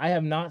says, I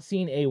have not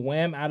seen a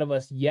wham out of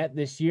us yet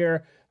this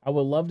year. I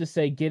would love to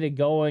say get it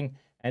going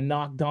and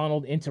knock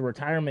Donald into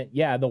retirement.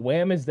 Yeah, the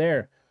wham is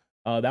there.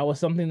 That was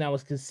something that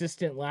was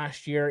consistent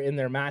last year in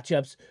their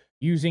matchups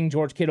using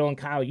George Kittle and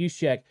Kyle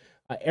Juszczyk.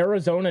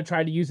 Arizona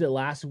tried to use it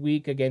last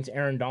week against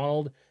Aaron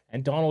Donald,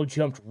 and Donald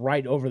jumped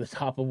right over the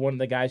top of one of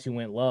the guys who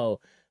went low.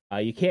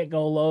 You can't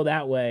go low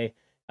that way.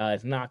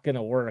 It's not going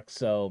to work.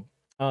 So,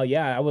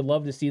 yeah, I would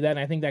love to see that, and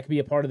I think that could be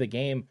a part of the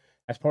game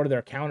as part of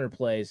their counter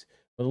plays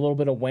with a little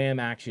bit of wham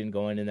action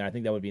going in there. I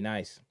think that would be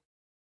nice.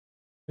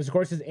 This, of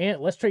course, is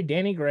let's trade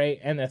Danny Gray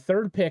and a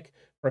third pick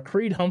for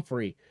Creed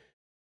Humphrey.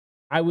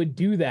 I would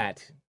do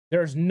that.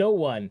 There's no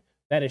one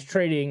that is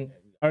trading,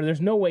 or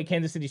there's no way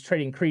Kansas City's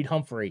trading Creed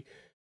Humphrey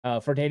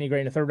for Danny Gray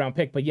and a third-round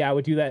pick. But, yeah, I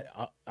would do that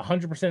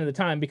 100% of the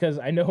time because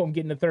I know I'm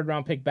getting a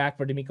third-round pick back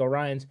for DeMeco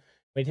Ryans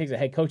when he takes a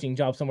head coaching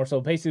job somewhere.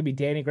 So, basically, be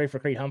Danny Gray for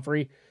Creed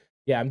Humphrey.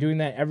 Yeah, I'm doing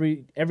that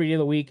every day of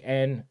the week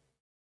and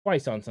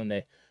twice on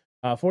Sunday.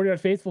 40-Yard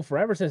Faithful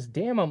Forever says,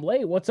 damn, I'm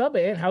late. What's up,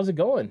 Ant? How's it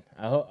going?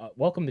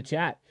 Welcome to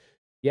chat.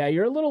 Yeah,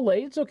 you're a little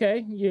late. It's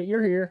okay.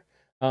 You're here.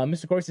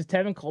 Mr. Corey says,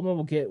 Tevin Coleman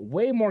will get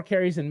way more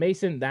carries than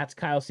Mason. That's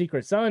Kyle's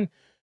secret son.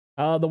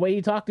 The way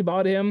he talked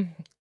about him,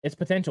 it's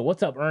potential.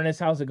 What's up,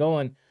 Ernest? How's it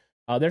going?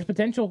 There's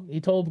potential.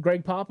 He told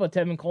Greg Papa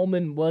Tevin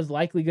Coleman was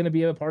likely going to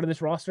be a part of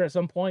this roster at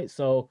some point.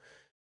 So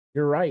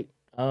you're right.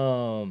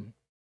 40-Yard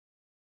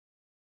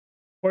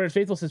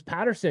Faithful says,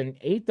 Patterson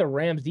ate the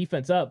Rams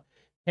defense up.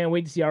 Can't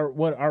wait to see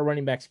what our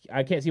running backs.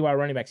 I can't see why our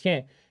running backs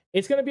can't.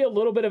 It's going to be a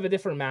little bit of a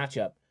different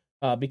matchup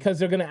because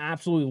they're going to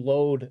absolutely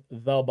load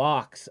the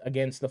box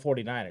against the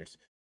 49ers.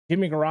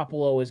 Jimmy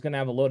Garoppolo is going to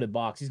have a loaded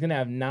box. He's going to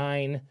have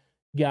 9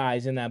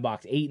 guys in that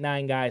box,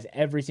 8-9 guys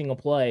every single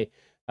play,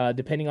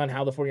 depending on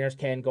how the 49ers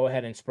can go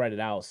ahead and spread it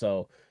out.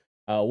 So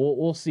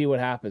we'll see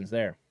what happens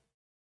there.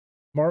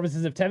 Marvin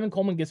says, if Tevin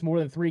Coleman gets more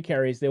than 3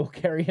 carries, they will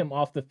carry him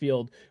off the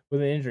field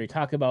with an injury.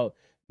 Talk about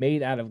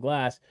made out of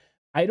glass.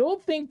 I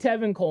don't think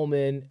Tevin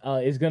Coleman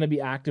is going to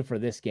be active for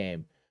this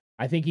game.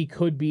 I think he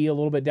could be a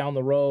little bit down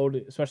the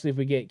road, especially if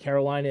we get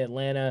Carolina,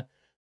 Atlanta.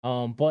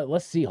 But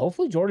let's see.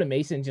 Hopefully Jordan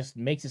Mason just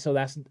makes it so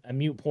that's a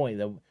moot point.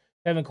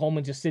 Tevin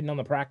Coleman just sitting on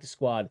the practice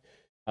squad.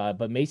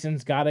 But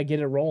Mason's got to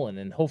get it rolling,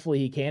 and hopefully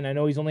he can. I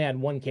know he's only had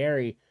 1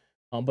 carry,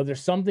 but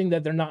there's something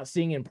that they're not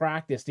seeing in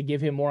practice to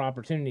give him more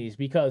opportunities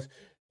because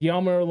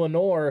Deommar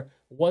Lenoir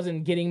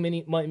wasn't getting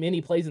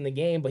many plays in the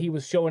game, but he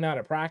was showing out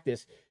at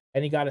practice.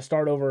 And he got to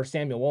start over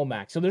Samuel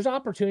Womack. So there's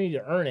opportunity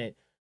to earn it.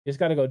 Just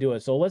got to go do it.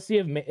 So let's see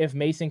if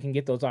Mason can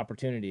get those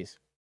opportunities.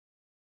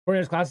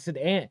 49ers Classic said,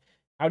 Ant,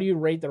 how do you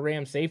rate the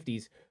Rams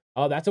safeties?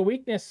 That's a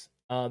weakness.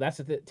 That's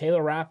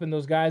Taylor Rapp and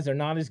those guys. They're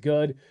not as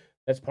good.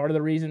 That's part of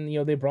the reason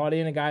they brought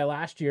in a guy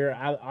last year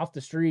off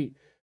the street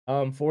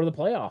for the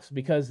playoffs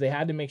because they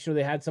had to make sure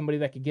they had somebody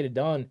that could get it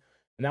done.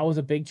 And that was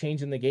a big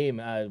change in the game.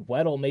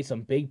 Weddle made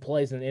some big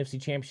plays in the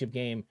NFC Championship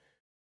game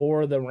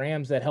for the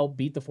Rams that helped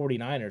beat the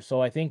 49ers.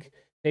 So I think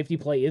safety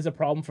play is a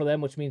problem for them,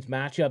 which means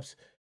matchups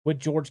with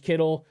George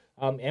Kittle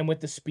and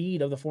with the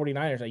speed of the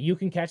 49ers. You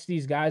can catch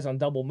these guys on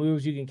double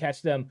moves. You can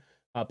catch them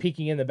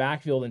peeking in the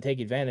backfield and take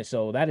advantage.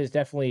 So that is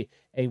definitely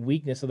a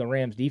weakness of the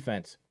Rams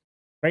defense.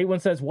 Great One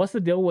says, what's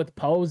the deal with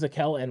Poe,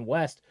 Zakelj, and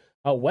West?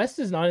 West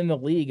is not in the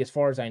league as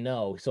far as I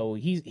know, so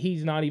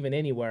he's not even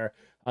anywhere.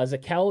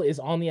 Zakelj is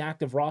on the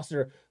active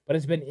roster, but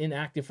has been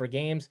inactive for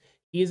games.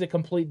 He is a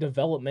complete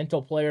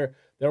developmental player.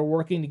 They're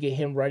working to get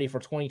him ready for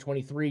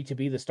 2023 to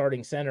be the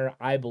starting center,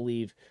 I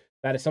believe.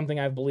 That is something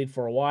I've believed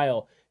for a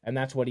while, and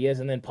that's what he is.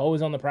 And then Poe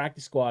is on the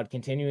practice squad,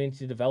 continuing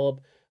to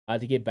develop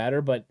to get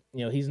better, but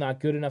he's not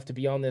good enough to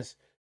be on this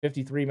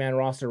 53-man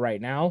roster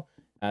right now.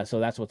 So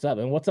that's what's up.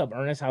 And what's up,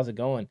 Ernest? How's it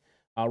going?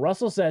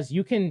 Russell says,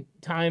 you can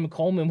time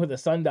Coleman with a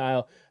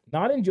sundial.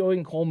 Not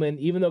enjoying Coleman,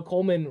 even though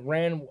Coleman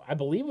ran, I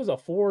believe it was a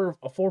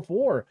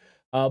 4.4.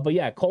 But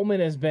yeah, Coleman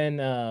has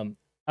been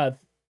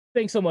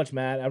thanks so much,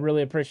 Matt. I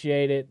really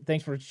appreciate it.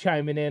 Thanks for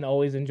chiming in.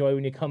 Always enjoy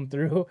when you come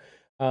through.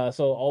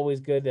 So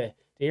always good to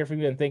hear from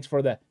you. And thanks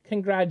for the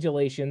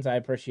congratulations. I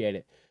appreciate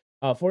it.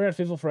 49ers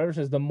Faithful Forever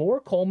says, the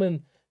more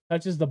Coleman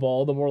touches the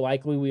ball, the more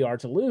likely we are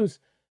to lose.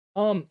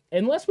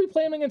 Unless we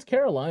play him against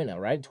Carolina,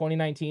 right?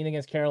 2019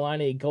 against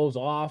Carolina, he goes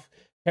off,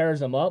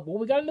 tears them up. Well,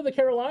 we got into the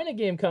Carolina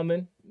game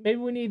coming. Maybe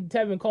we need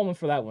Tevin Coleman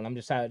for that one. I'm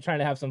just trying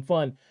to have some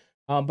fun.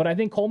 But I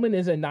think Coleman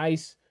is a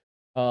nice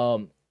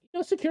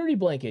security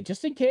blanket,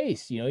 just in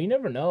case. You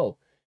never know.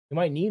 You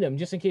might need him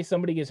just in case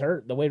somebody gets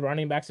hurt. The way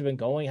running backs have been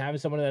going, having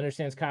someone that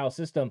understands Kyle's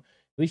system.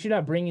 At least you're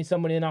not bringing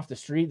someone in off the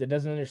street that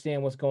doesn't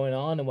understand what's going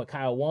on and what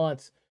Kyle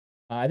wants.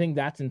 I think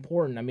that's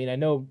important. I mean, I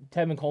know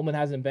Tevin Coleman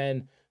hasn't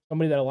been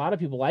somebody that a lot of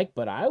people like,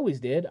 but I always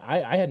did.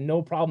 I had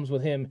no problems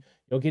with him,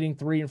 getting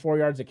 3 and 4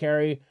 yards of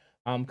carry.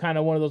 I'm kind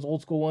of one of those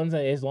old school ones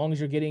that as long as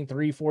you're getting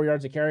 3-4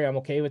 yards of carry, I'm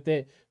okay with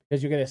it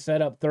because you're going to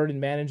set up third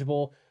and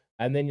manageable.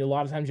 and then a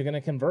lot of times you're going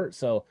to convert.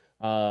 So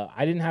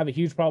I didn't have a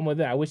huge problem with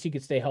it. I wish he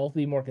could stay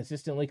healthy more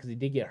consistently because he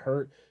did get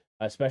hurt,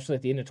 especially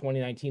at the end of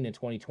 2019 and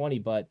 2020.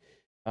 But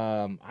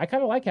I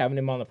kind of like having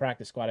him on the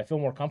practice squad. I feel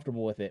more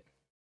comfortable with it.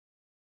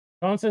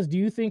 Sean says, do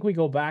you think we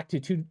go back to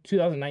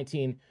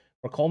 2019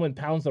 where Coleman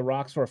pounds the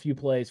rocks for a few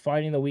plays,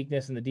 finding the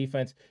weakness in the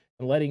defense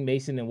and letting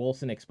Mason and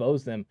Wilson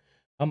expose them?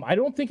 I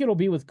don't think it'll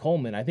be with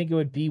Coleman. I think it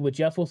would be with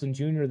Jeff Wilson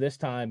Jr. this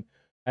time,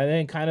 and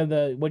then kind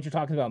of what you're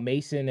talking about,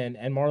 Mason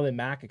and Marlon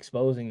Mack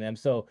exposing them.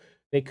 So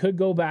they could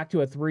go back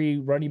to a 3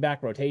 running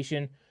back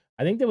rotation.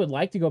 I think they would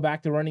like to go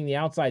back to running the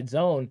outside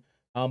zone,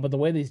 but the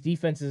way these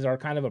defenses are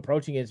kind of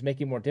approaching it is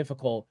making it more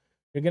difficult.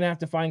 You're going to have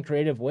to find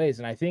creative ways,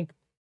 and I think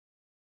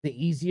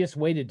the easiest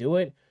way to do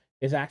it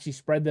is actually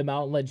spread them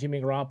out and let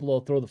Jimmy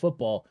Garoppolo throw the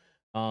football.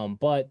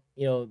 But,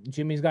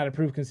 Jimmy's got to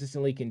prove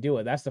consistently he can do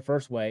it. That's the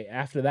first way.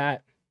 After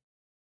that,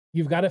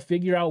 you've got to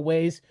figure out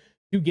ways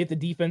to get the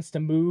defense to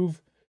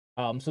move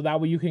so that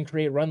way you can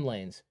create run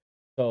lanes.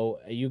 So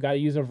you got to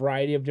use a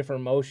variety of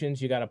different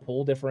motions. You got to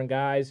pull different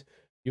guys.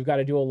 You've got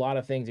to do a lot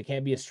of things. It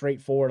can't be a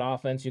straightforward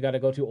offense. You got to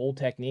go to old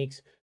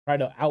techniques, try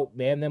to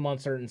outman them on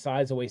certain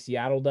sides the way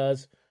Seattle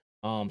does.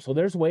 So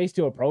there's ways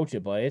to approach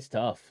it, but it's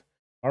tough.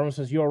 Armstead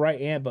says, you're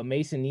right, Ant, but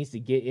Mason needs to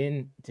get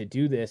in to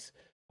do this.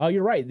 Oh,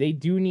 you're right. They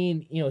do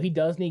need, he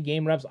does need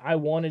game reps. I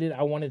wanted it.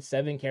 I wanted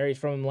 7 carries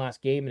from him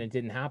last game, and it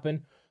didn't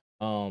happen.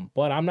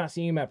 But I'm not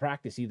seeing him at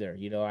practice either.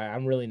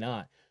 I'm really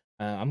not.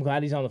 I'm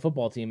glad he's on the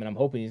football team, and I'm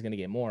hoping he's going to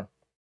get more.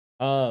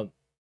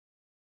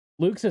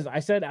 Luke says,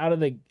 I said out of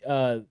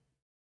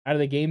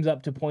the games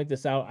up to point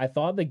this out, I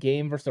thought the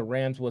game versus the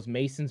Rams was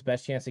Mason's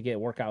best chance to get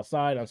work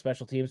outside on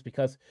special teams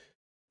because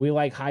we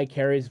like high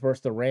carries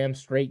versus the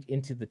Rams straight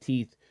into the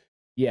teeth.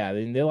 Yeah,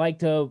 and they like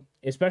to,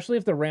 especially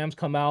if the Rams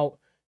come out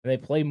and they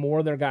play more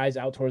of their guys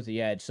out towards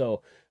the edge.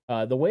 So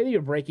the way that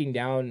you're breaking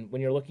down when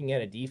you're looking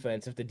at a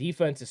defense, if the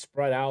defense is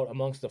spread out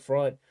amongst the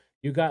front,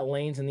 you got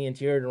lanes in the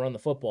interior to run the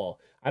football.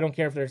 I don't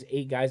care if there's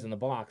 8 guys in the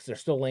box. There's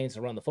still lanes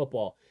to run the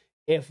football.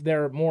 If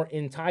they're more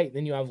in tight,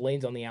 then you have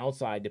lanes on the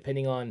outside,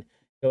 depending on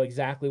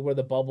exactly where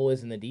the bubble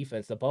is in the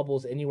defense. The bubble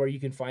is anywhere you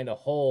can find a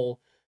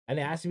hole, and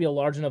it has to be a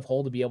large enough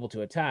hole to be able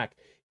to attack.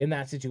 In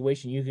that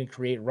situation, you can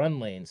create run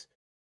lanes.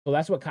 So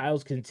that's what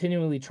Kyle's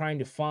continually trying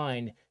to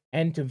find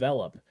and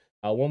develop.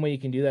 One way you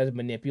can do that is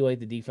manipulate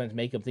the defense,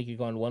 make them think you're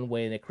going one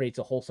way, and it creates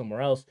a hole somewhere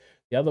else.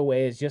 The other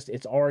way is just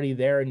it's already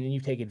there, and then you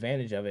take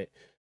advantage of it.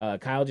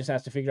 Kyle just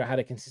has to figure out how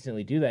to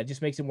consistently do that. It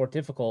just makes it more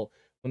difficult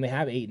when they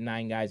have 8 and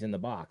 9 guys in the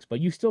box,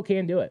 but you still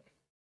can do it.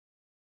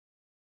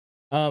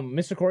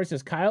 Mr. Corey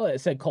says, Kyle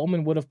said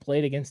Coleman would have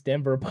played against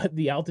Denver, but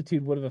the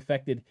altitude would have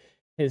affected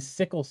his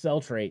sickle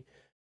cell trait.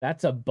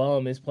 That's a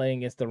bum is playing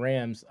against the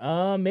Rams.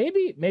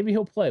 Maybe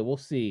he'll play. We'll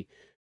see.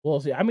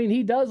 I mean,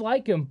 he does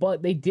like him,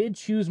 but they did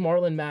choose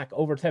Marlon Mack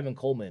over Tevin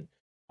Coleman.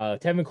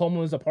 Tevin Coleman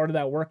was a part of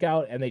that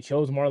workout, and they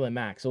chose Marlon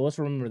Mack. So let's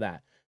remember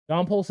that.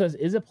 John Pohl says,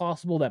 is it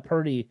possible that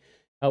Purdy,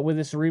 with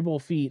his cerebral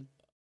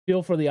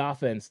feel for the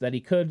offense, that he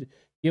could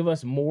give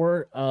us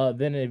more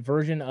than a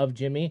version of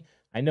Jimmy?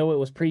 I know it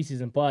was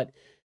preseason, but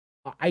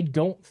I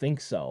don't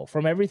think so.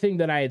 From everything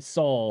that I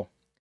saw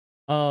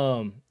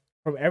from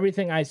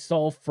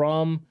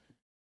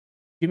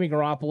Jimmy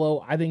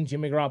Garoppolo, I think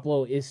Jimmy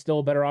Garoppolo is still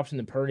a better option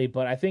than Purdy,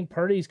 but I think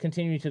Purdy's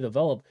continuing to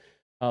develop,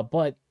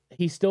 but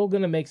he's still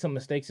going to make some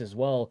mistakes as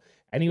well,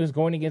 and he was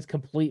going against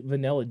complete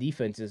vanilla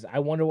defenses. I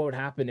wonder what would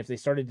happen if they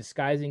started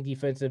disguising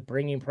defensive,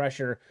 bringing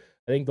pressure.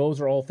 I think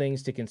those are all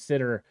things to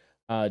consider,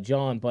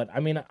 John, but I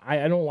mean,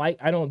 I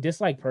don't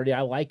dislike Purdy. I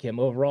like him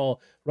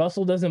overall.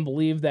 Russell doesn't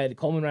believe that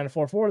Coleman ran a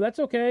 4.4. That's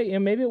okay,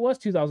 and maybe it was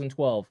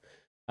 2012.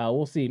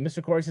 We'll see.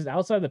 Mr. Corey says,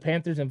 outside of the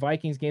Panthers and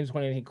Vikings games,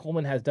 2018,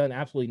 Coleman has done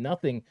absolutely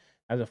nothing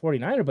as a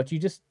 49er, but you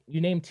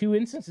named 2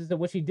 instances in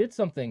which he did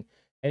something,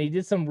 and he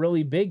did some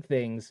really big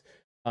things.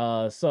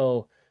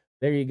 So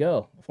there you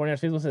go. 49ers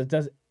Faithful says,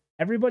 does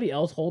everybody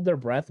else hold their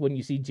breath when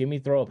you see Jimmy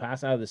throw a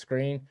pass out of the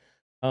screen?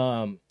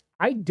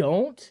 I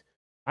don't.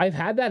 I've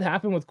had that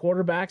happen with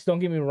quarterbacks, don't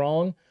get me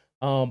wrong,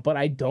 but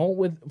I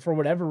don't for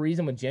whatever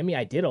reason with Jimmy.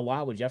 I did a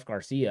lot with Jeff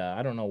Garcia.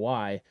 I don't know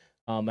why.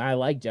 I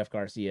like Jeff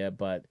Garcia,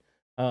 but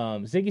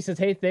Ziggy says,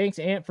 hey, thanks,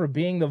 Ant, for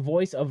being the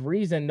voice of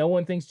reason. No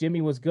one thinks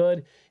Jimmy was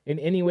good in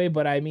any way,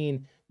 but I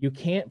mean, you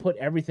can't put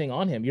everything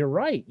on him. You're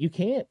right. You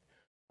can't.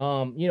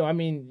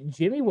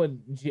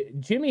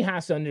 Jimmy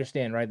has to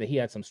understand, right, that he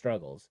had some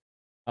struggles.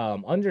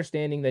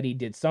 Understanding that he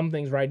did some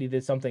things right, he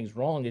did some things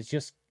wrong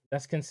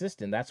that's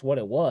consistent. That's what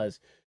it was.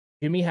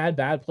 Jimmy had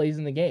bad plays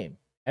in the game.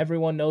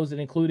 Everyone knows it,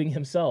 including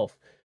himself.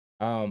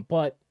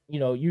 But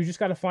you just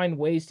got to find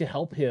ways to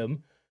help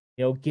him,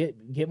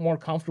 get more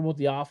comfortable with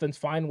the offense,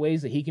 find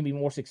ways that he can be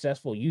more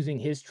successful using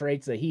his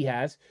traits that he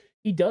has.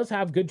 He does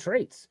have good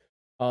traits.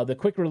 The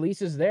quick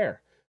release is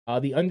there.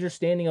 The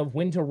understanding of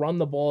when to run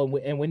the ball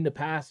and when to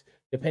pass,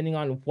 depending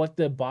on what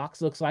the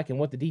box looks like and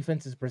what the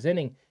defense is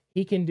presenting,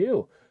 he can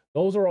do.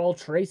 Those are all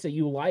traits that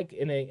you like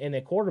in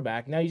a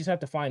quarterback. Now you just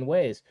have to find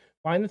ways.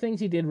 Find the things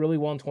he did really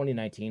well in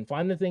 2019.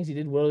 Find the things he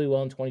did really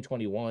well in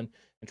 2021,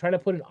 and try to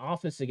put an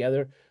offense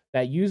together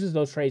that uses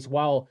those traits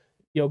while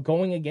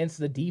going against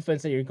the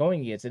defense that you're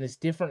going against, and it's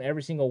different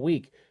every single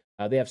week.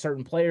 They have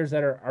certain players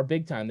that are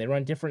big time. They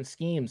run different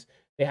schemes.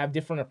 They have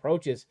different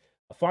approaches.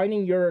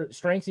 Finding your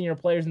strengths in your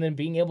players and then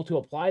being able to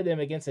apply them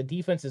against a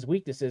defense's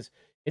weaknesses,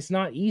 it's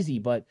not easy,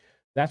 but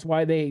that's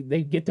why they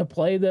get to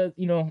play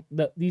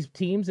these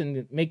teams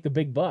and make the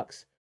big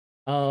bucks.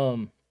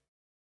 Sean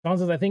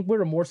says, I think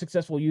we're more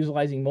successful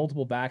utilizing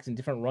multiple backs and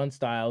different run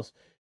styles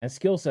and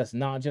skill sets,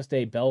 not just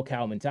a bell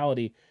cow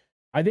mentality.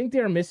 I think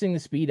they're missing the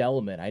speed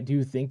element. I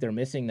do think they're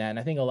missing that. And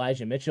I think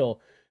Elijah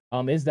Mitchell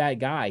is that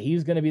guy.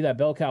 He's going to be that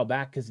bell cow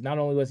back because not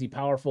only was he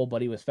powerful,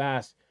 but he was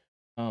fast.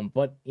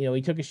 But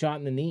he took a shot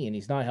in the knee and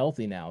he's not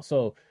healthy now.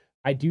 So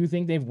I do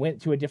think they've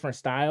went to a different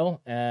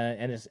style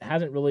and it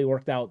hasn't really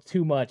worked out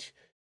too much.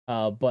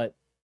 But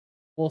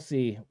we'll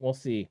see. We'll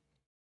see.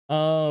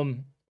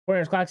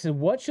 49ers Clock said,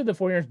 what should the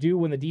 49ers do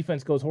when the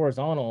defense goes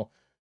horizontal?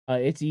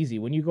 It's easy.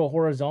 When you go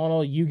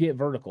horizontal, you get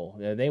vertical.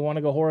 They want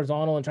to go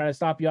horizontal and try to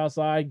stop you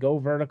outside, go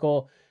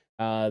vertical.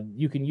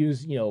 You can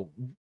use,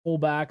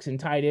 fullbacks and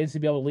tight ends to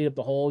be able to lead up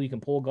the hole. You can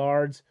pull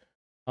guards.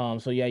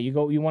 So yeah, you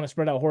want to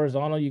spread out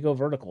horizontal, you go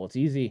vertical. It's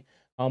easy.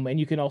 And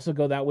you can also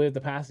go that way with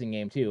the passing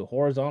game too.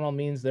 Horizontal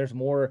means there's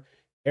more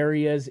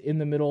areas in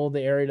the middle of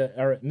the area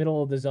or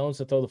middle of the zones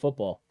to throw the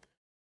football.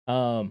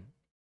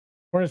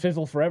 Corner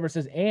Fizzle Forever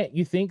says, Ant,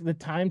 you think the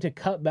time to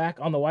cut back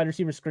on the wide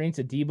receiver screens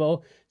to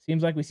Debo?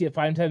 Seems like we see it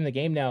 5 times in the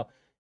game now.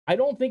 I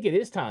don't think it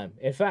is time.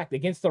 In fact,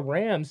 against the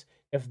Rams,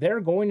 if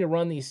they're going to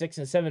run these 6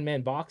 and 7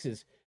 man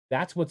boxes,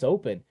 that's what's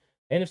open.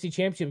 NFC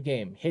Championship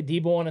game, hit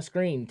Debo on a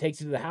screen,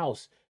 takes it to the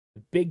house.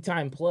 Big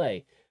time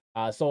play.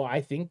 So I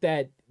think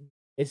that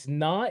it's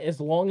not as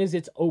long as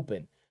it's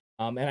open.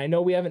 And I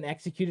know we haven't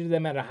executed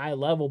them at a high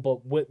level,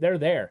 but they're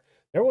there.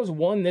 There was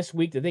one this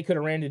week that they could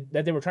have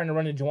that they were trying to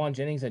run to Juwan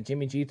Jennings that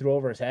Jimmy G threw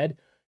over his head.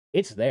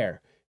 It's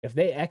there. If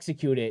they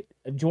execute it,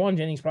 Juwan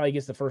Jennings probably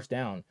gets the first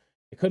down.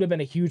 It could have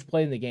been a huge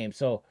play in the game.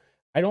 So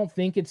I don't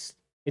think it's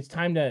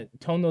time to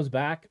tone those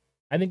back.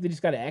 I think they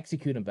just got to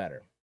execute them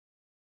better.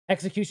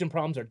 Execution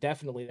problems are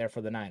definitely there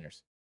for the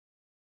Niners.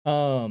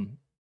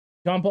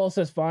 John Paul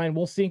says, fine,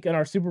 we'll sync in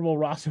our Super Bowl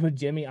roster with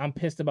Jimmy. I'm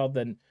pissed about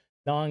the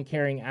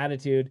non-caring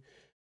attitude.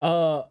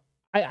 I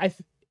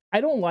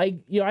don't like,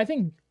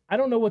 I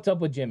don't know what's up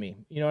with Jimmy.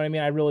 You know what I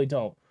mean? I really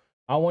don't.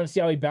 I want to see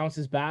how he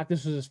bounces back.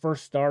 This was his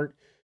first start.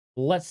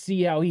 Let's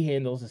see how he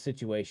handles the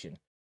situation.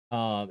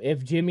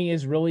 If Jimmy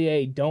is really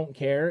a don't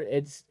care,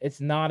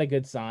 it's not a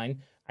good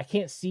sign. I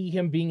can't see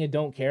him being a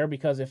don't care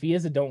because if he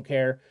is a don't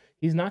care,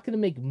 he's not going to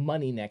make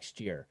money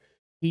next year.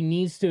 He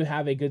needs to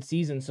have a good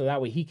season so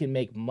that way he can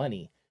make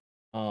money.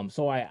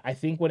 So I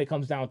think when it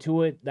comes down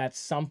to it, that's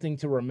something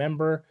to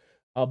remember.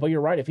 But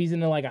you're right. If he's in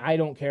the I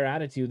don't care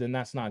attitude, then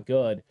that's not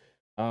good.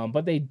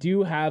 But they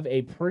do have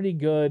a pretty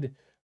good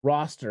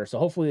roster. So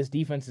hopefully this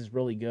defense is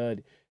really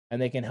good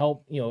and they can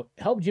help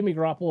Jimmy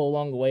Garoppolo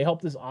along the way, help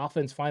this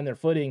offense find their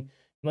footing. And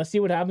let's see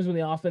what happens when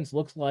the offense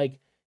looks like,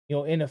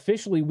 in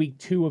officially week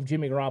 2 of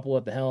Jimmy Garoppolo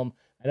at the helm.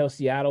 I know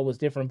Seattle was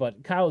different,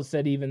 but Kyle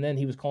said even then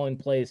he was calling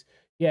plays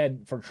he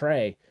had for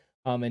Trey.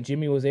 And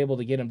Jimmy was able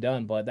to get him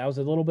done, but that was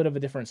a little bit of a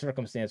different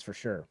circumstance for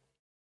sure.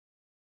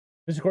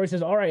 Mr. Corey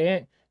says, all right,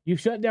 Ant, you've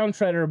shut down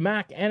Treader,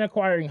 Mack, and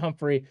acquiring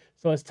Humphrey,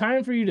 so it's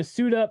time for you to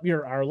suit up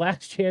our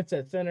last chance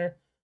at center.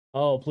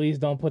 Oh, please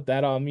don't put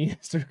that on me,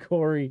 Mr.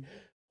 Corey.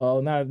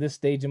 Oh, not at this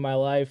stage in my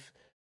life.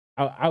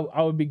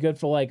 I would be good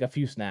for a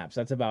few snaps.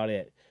 That's about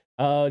it.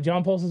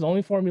 John Paul's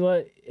only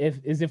formula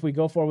if we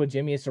go forward with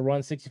Jimmy is to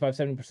run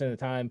 65-70% of the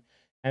time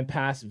and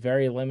pass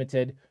very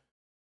limited.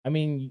 I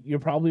mean, you're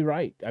probably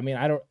right. I mean,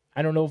 I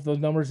don't know if those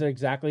numbers are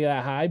exactly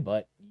that high,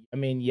 but I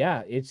mean,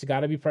 yeah, it's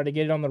got to be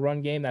predicated on the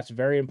run game. That's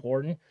very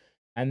important.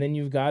 And then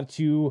you've got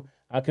to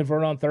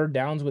convert on third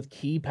downs with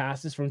key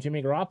passes from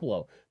Jimmy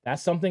Garoppolo.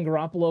 That's something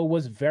Garoppolo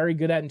was very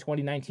good at in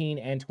 2019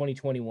 and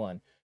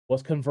 2021,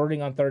 was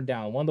converting on third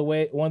down. One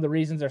of the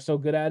reasons they're so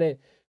good at it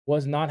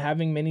was not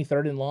having many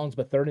third and longs,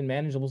 but third and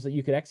manageables that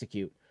you could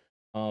execute.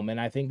 And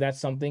I think that's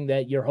something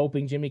that you're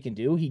hoping Jimmy can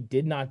do. He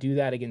did not do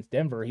that against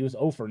Denver. He was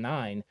 0 for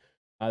 9.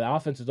 The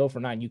offense is 0 for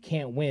 9. You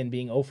can't win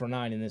being 0 for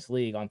 9 in this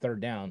league on third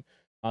down.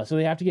 So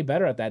they have to get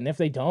better at that. And if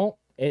they don't,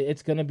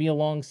 it's going to be a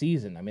long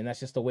season. I mean,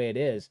 that's just the way it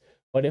is.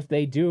 But if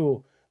they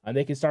do, and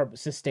they can start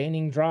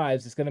sustaining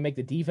drives, it's going to make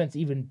the defense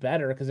even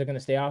better because they're going to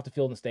stay off the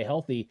field and stay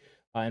healthy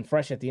and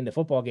fresh at the end of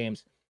football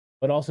games.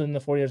 But also then the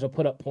 49ers will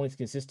put up points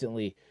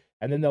consistently,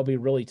 and then they'll be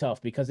really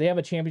tough because they have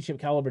a championship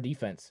caliber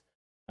defense.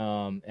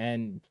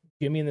 And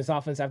Jimmy and this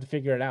offense have to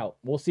figure it out.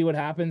 We'll see what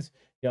happens.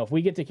 If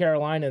we get to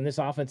Carolina and this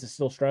offense is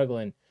still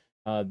struggling,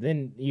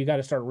 then you got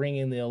to start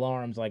ringing the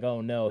alarms like,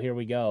 oh no, here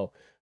we go.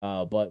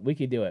 But we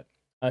could do it.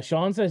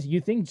 Sean says, you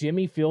think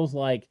Jimmy feels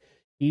like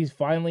he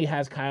finally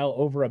has Kyle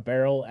over a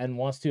barrel and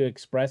wants to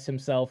express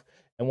himself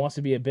and wants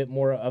to be a bit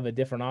more of a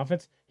different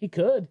offense? He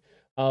could.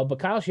 But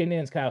Kyle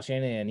Shanahan's Kyle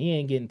Shanahan. He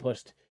ain't getting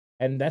pushed.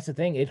 And that's the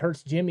thing. It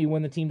hurts Jimmy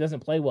when the team doesn't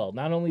play well.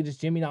 Not only does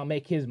Jimmy not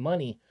make his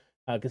money,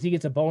 because he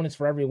gets a bonus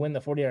for every win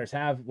the 49ers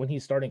have when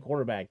he's starting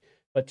quarterback,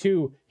 but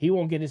 2, he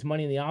won't get his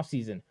money in the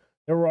offseason.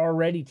 There were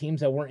already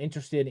teams that weren't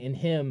interested in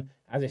him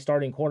as a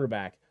starting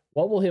quarterback.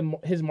 what will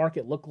his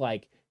market look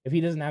like if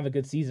he doesn't have a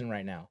good season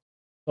right now?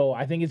 So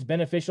I think it's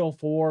beneficial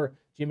for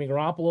Jimmy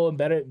Garoppolo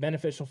and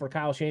beneficial for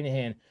Kyle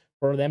Shanahan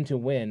for them to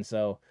win.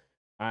 So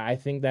I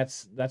think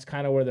that's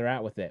kind of where they're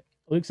at with it.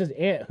 Luke says,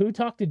 who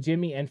talked to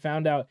Jimmy and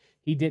found out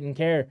he didn't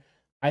care?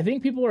 I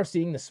think people are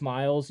seeing the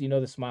smiles,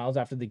 the smiles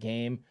after the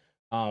game.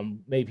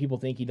 Maybe people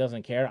think he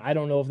doesn't care. I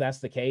don't know if that's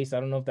the case. I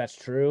don't know if that's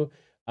true.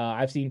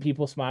 I've seen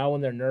people smile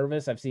when they're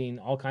nervous. I've seen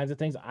all kinds of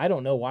things. I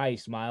don't know why he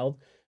smiled.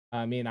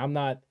 I mean, I'm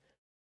not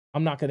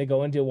going to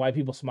go into why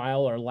people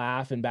smile or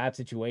laugh in bad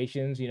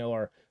situations,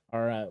 or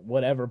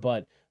whatever.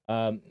 But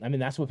I mean,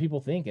 that's what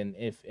people think. And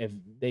if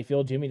they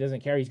feel Jimmy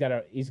doesn't care,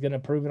 he's going to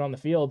prove it on the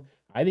field.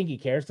 I think he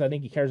cares because I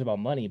think he cares about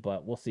money.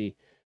 But we'll see.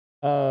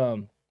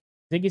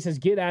 Ziggy says,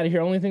 "Get out of here.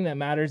 Only thing that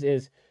matters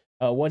is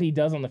what he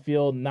does on the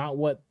field, not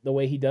the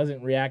way he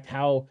doesn't react.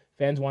 How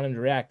fans want him to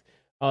react."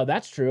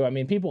 That's true. I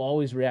mean, people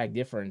always react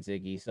different,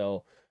 Ziggy.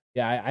 So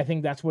yeah, I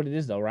think that's what it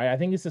is, though, right? I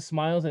think it's the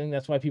smiles. I think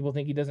that's why people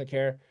think he doesn't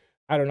care.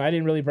 I don't know. I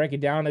didn't really break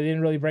it down. I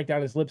didn't really break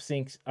down his lip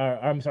syncs.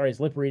 His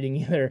lip reading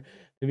either,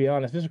 to be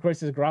honest. Mr. Corey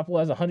says Garoppolo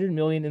has $100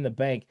 million in the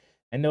bank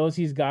and knows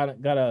he's gone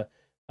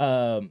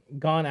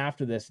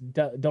after this.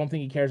 Don't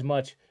think he cares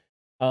much.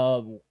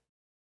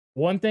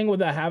 One thing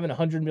without having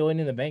 $100 million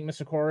in the bank,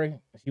 Mr. Corey,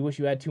 is you wish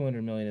you had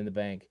 $200 million in the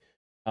bank.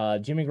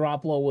 Jimmy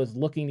Garoppolo was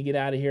looking to get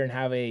out of here and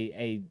have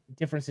a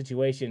different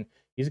situation.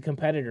 He's a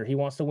competitor. He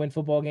wants to win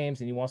football games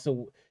and he wants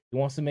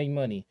to make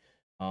money.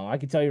 I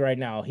can tell you right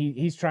now,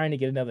 he's trying to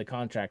get another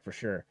contract for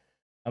sure.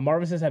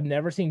 Marvin says, "I've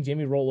never seen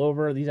Jimmy roll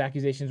over. These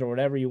accusations or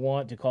whatever you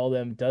want to call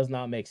them does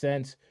not make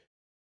sense.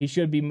 He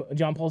should be."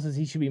 John Paul says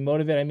he should be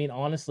motivated. I mean,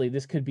 honestly,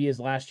 this could be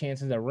his last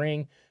chance in a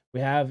ring.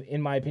 We have,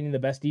 in my opinion, the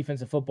best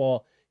defense in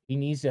football. He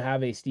needs to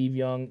have a Steve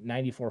Young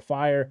 94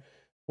 fire.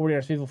 40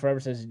 Yards Faithful Forever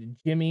says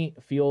Jimmy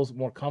feels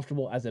more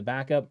comfortable as a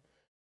backup.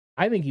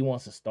 I think he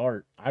wants to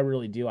start. I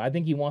really do. I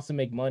think he wants to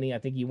make money. I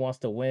think he wants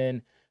to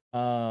win.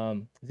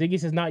 Ziggy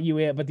says, "Not you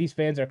yet, but these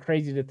fans are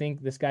crazy to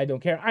think this guy don't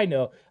care." I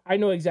know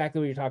exactly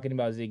what you're talking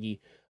about, Ziggy.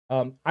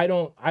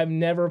 I've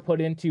never put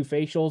into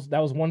facials.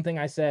 That was one thing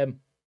I said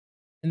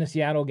in the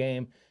Seattle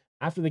game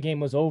after the game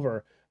was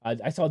over.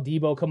 I saw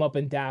Debo come up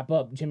and dap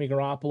up Jimmy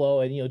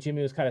Garoppolo, and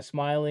Jimmy was kind of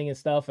smiling and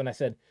stuff. And I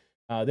said,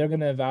 they're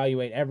going to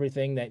evaluate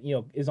everything that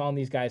is on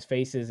these guys'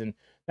 faces, and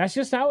that's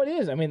just how it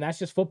is. I mean, that's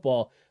just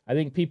football. I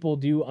think people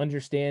do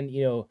understand,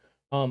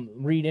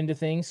 read into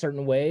things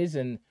certain ways,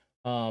 and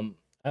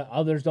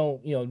others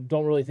don't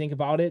really think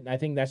about it. And I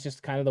think that's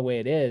just kind of the way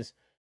it is.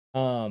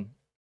 Sean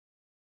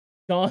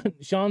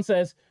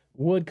says,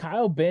 "Would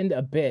Kyle bend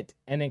a bit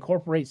and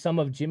incorporate some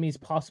of Jimmy's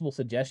possible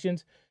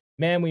suggestions?"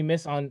 Man, we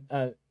miss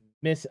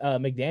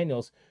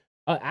McDaniels.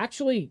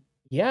 Actually,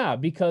 yeah,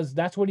 because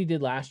that's what he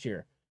did last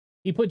year.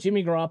 He put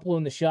Jimmy Garoppolo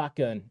in the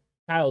shotgun.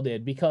 Kyle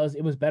did, because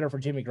it was better for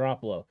Jimmy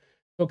Garoppolo.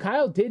 So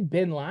Kyle did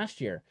bend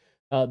last year.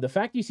 The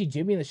fact you see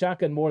Jimmy in the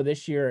shotgun more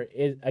this year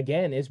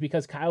is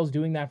because Kyle's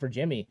doing that for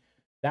Jimmy.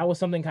 That was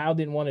something Kyle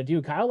didn't want to do.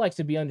 Kyle likes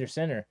to be under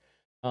center,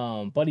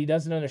 but he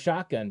doesn't under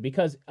shotgun,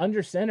 because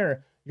under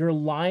center, your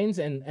lines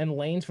and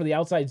lanes for the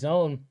outside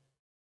zone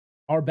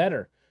are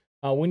better.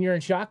 When you're in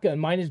shotgun,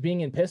 mine is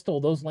being in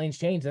pistol, those lanes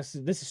change. This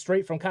is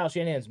straight from Kyle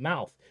Shanahan's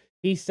mouth.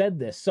 He said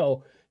this.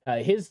 So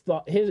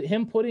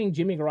him putting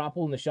Jimmy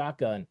Garoppolo in the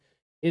shotgun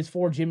is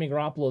for Jimmy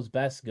Garoppolo's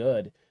best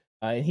good.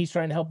 And he's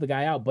trying to help the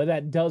guy out, but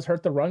that does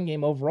hurt the run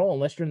game overall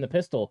unless you're in the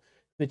pistol.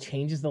 That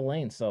changes the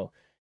lane. So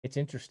it's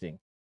interesting.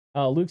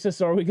 Luke says,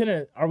 "So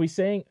are we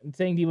saying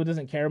Debo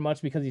doesn't care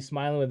much because he's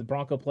smiling with the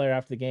Bronco player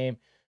after the game?"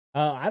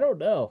 I don't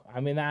know.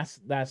 I mean,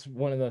 that's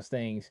one of those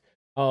things.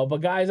 But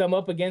guys, I'm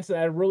up against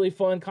that. A really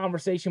fun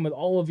conversation with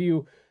all of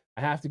you.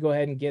 I have to go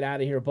ahead and get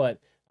out of here, but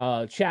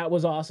chat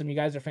was awesome. You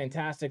guys are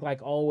fantastic,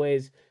 like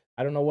always.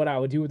 I don't know what I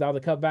would do without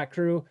the Cutback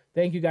crew.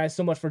 Thank you guys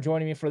so much for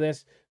joining me for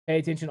this. Pay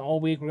attention all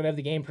week. We're going to have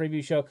the game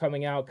preview show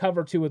coming out.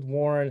 Cover 2 with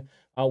Warren.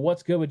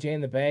 What's good with Jay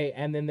in the Bay.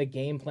 And then the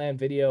game plan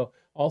video.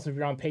 Also, if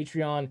you're on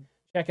Patreon,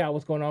 check out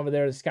what's going on over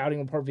there. The scouting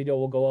report video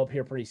will go up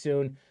here pretty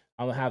soon.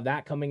 I'll have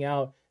that coming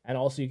out. And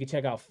also, you can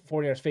check out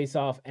 40 Yards Face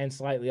Off and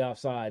Slightly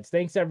Offsides.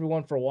 Thanks,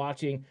 everyone, for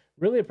watching.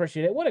 Really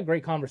appreciate it. What a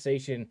great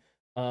conversation.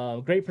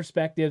 Great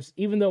perspectives.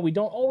 Even though we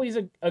don't always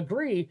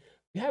agree,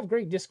 we have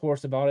great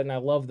discourse about it, and I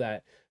love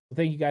that. So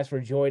thank you guys for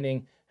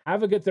joining.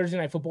 Have a good Thursday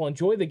night football.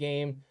 Enjoy the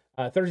game.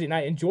 Thursday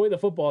night, enjoy the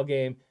football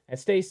game, and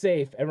stay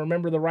safe. And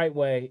remember, the right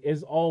way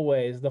is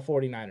always the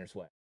 49ers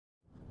way.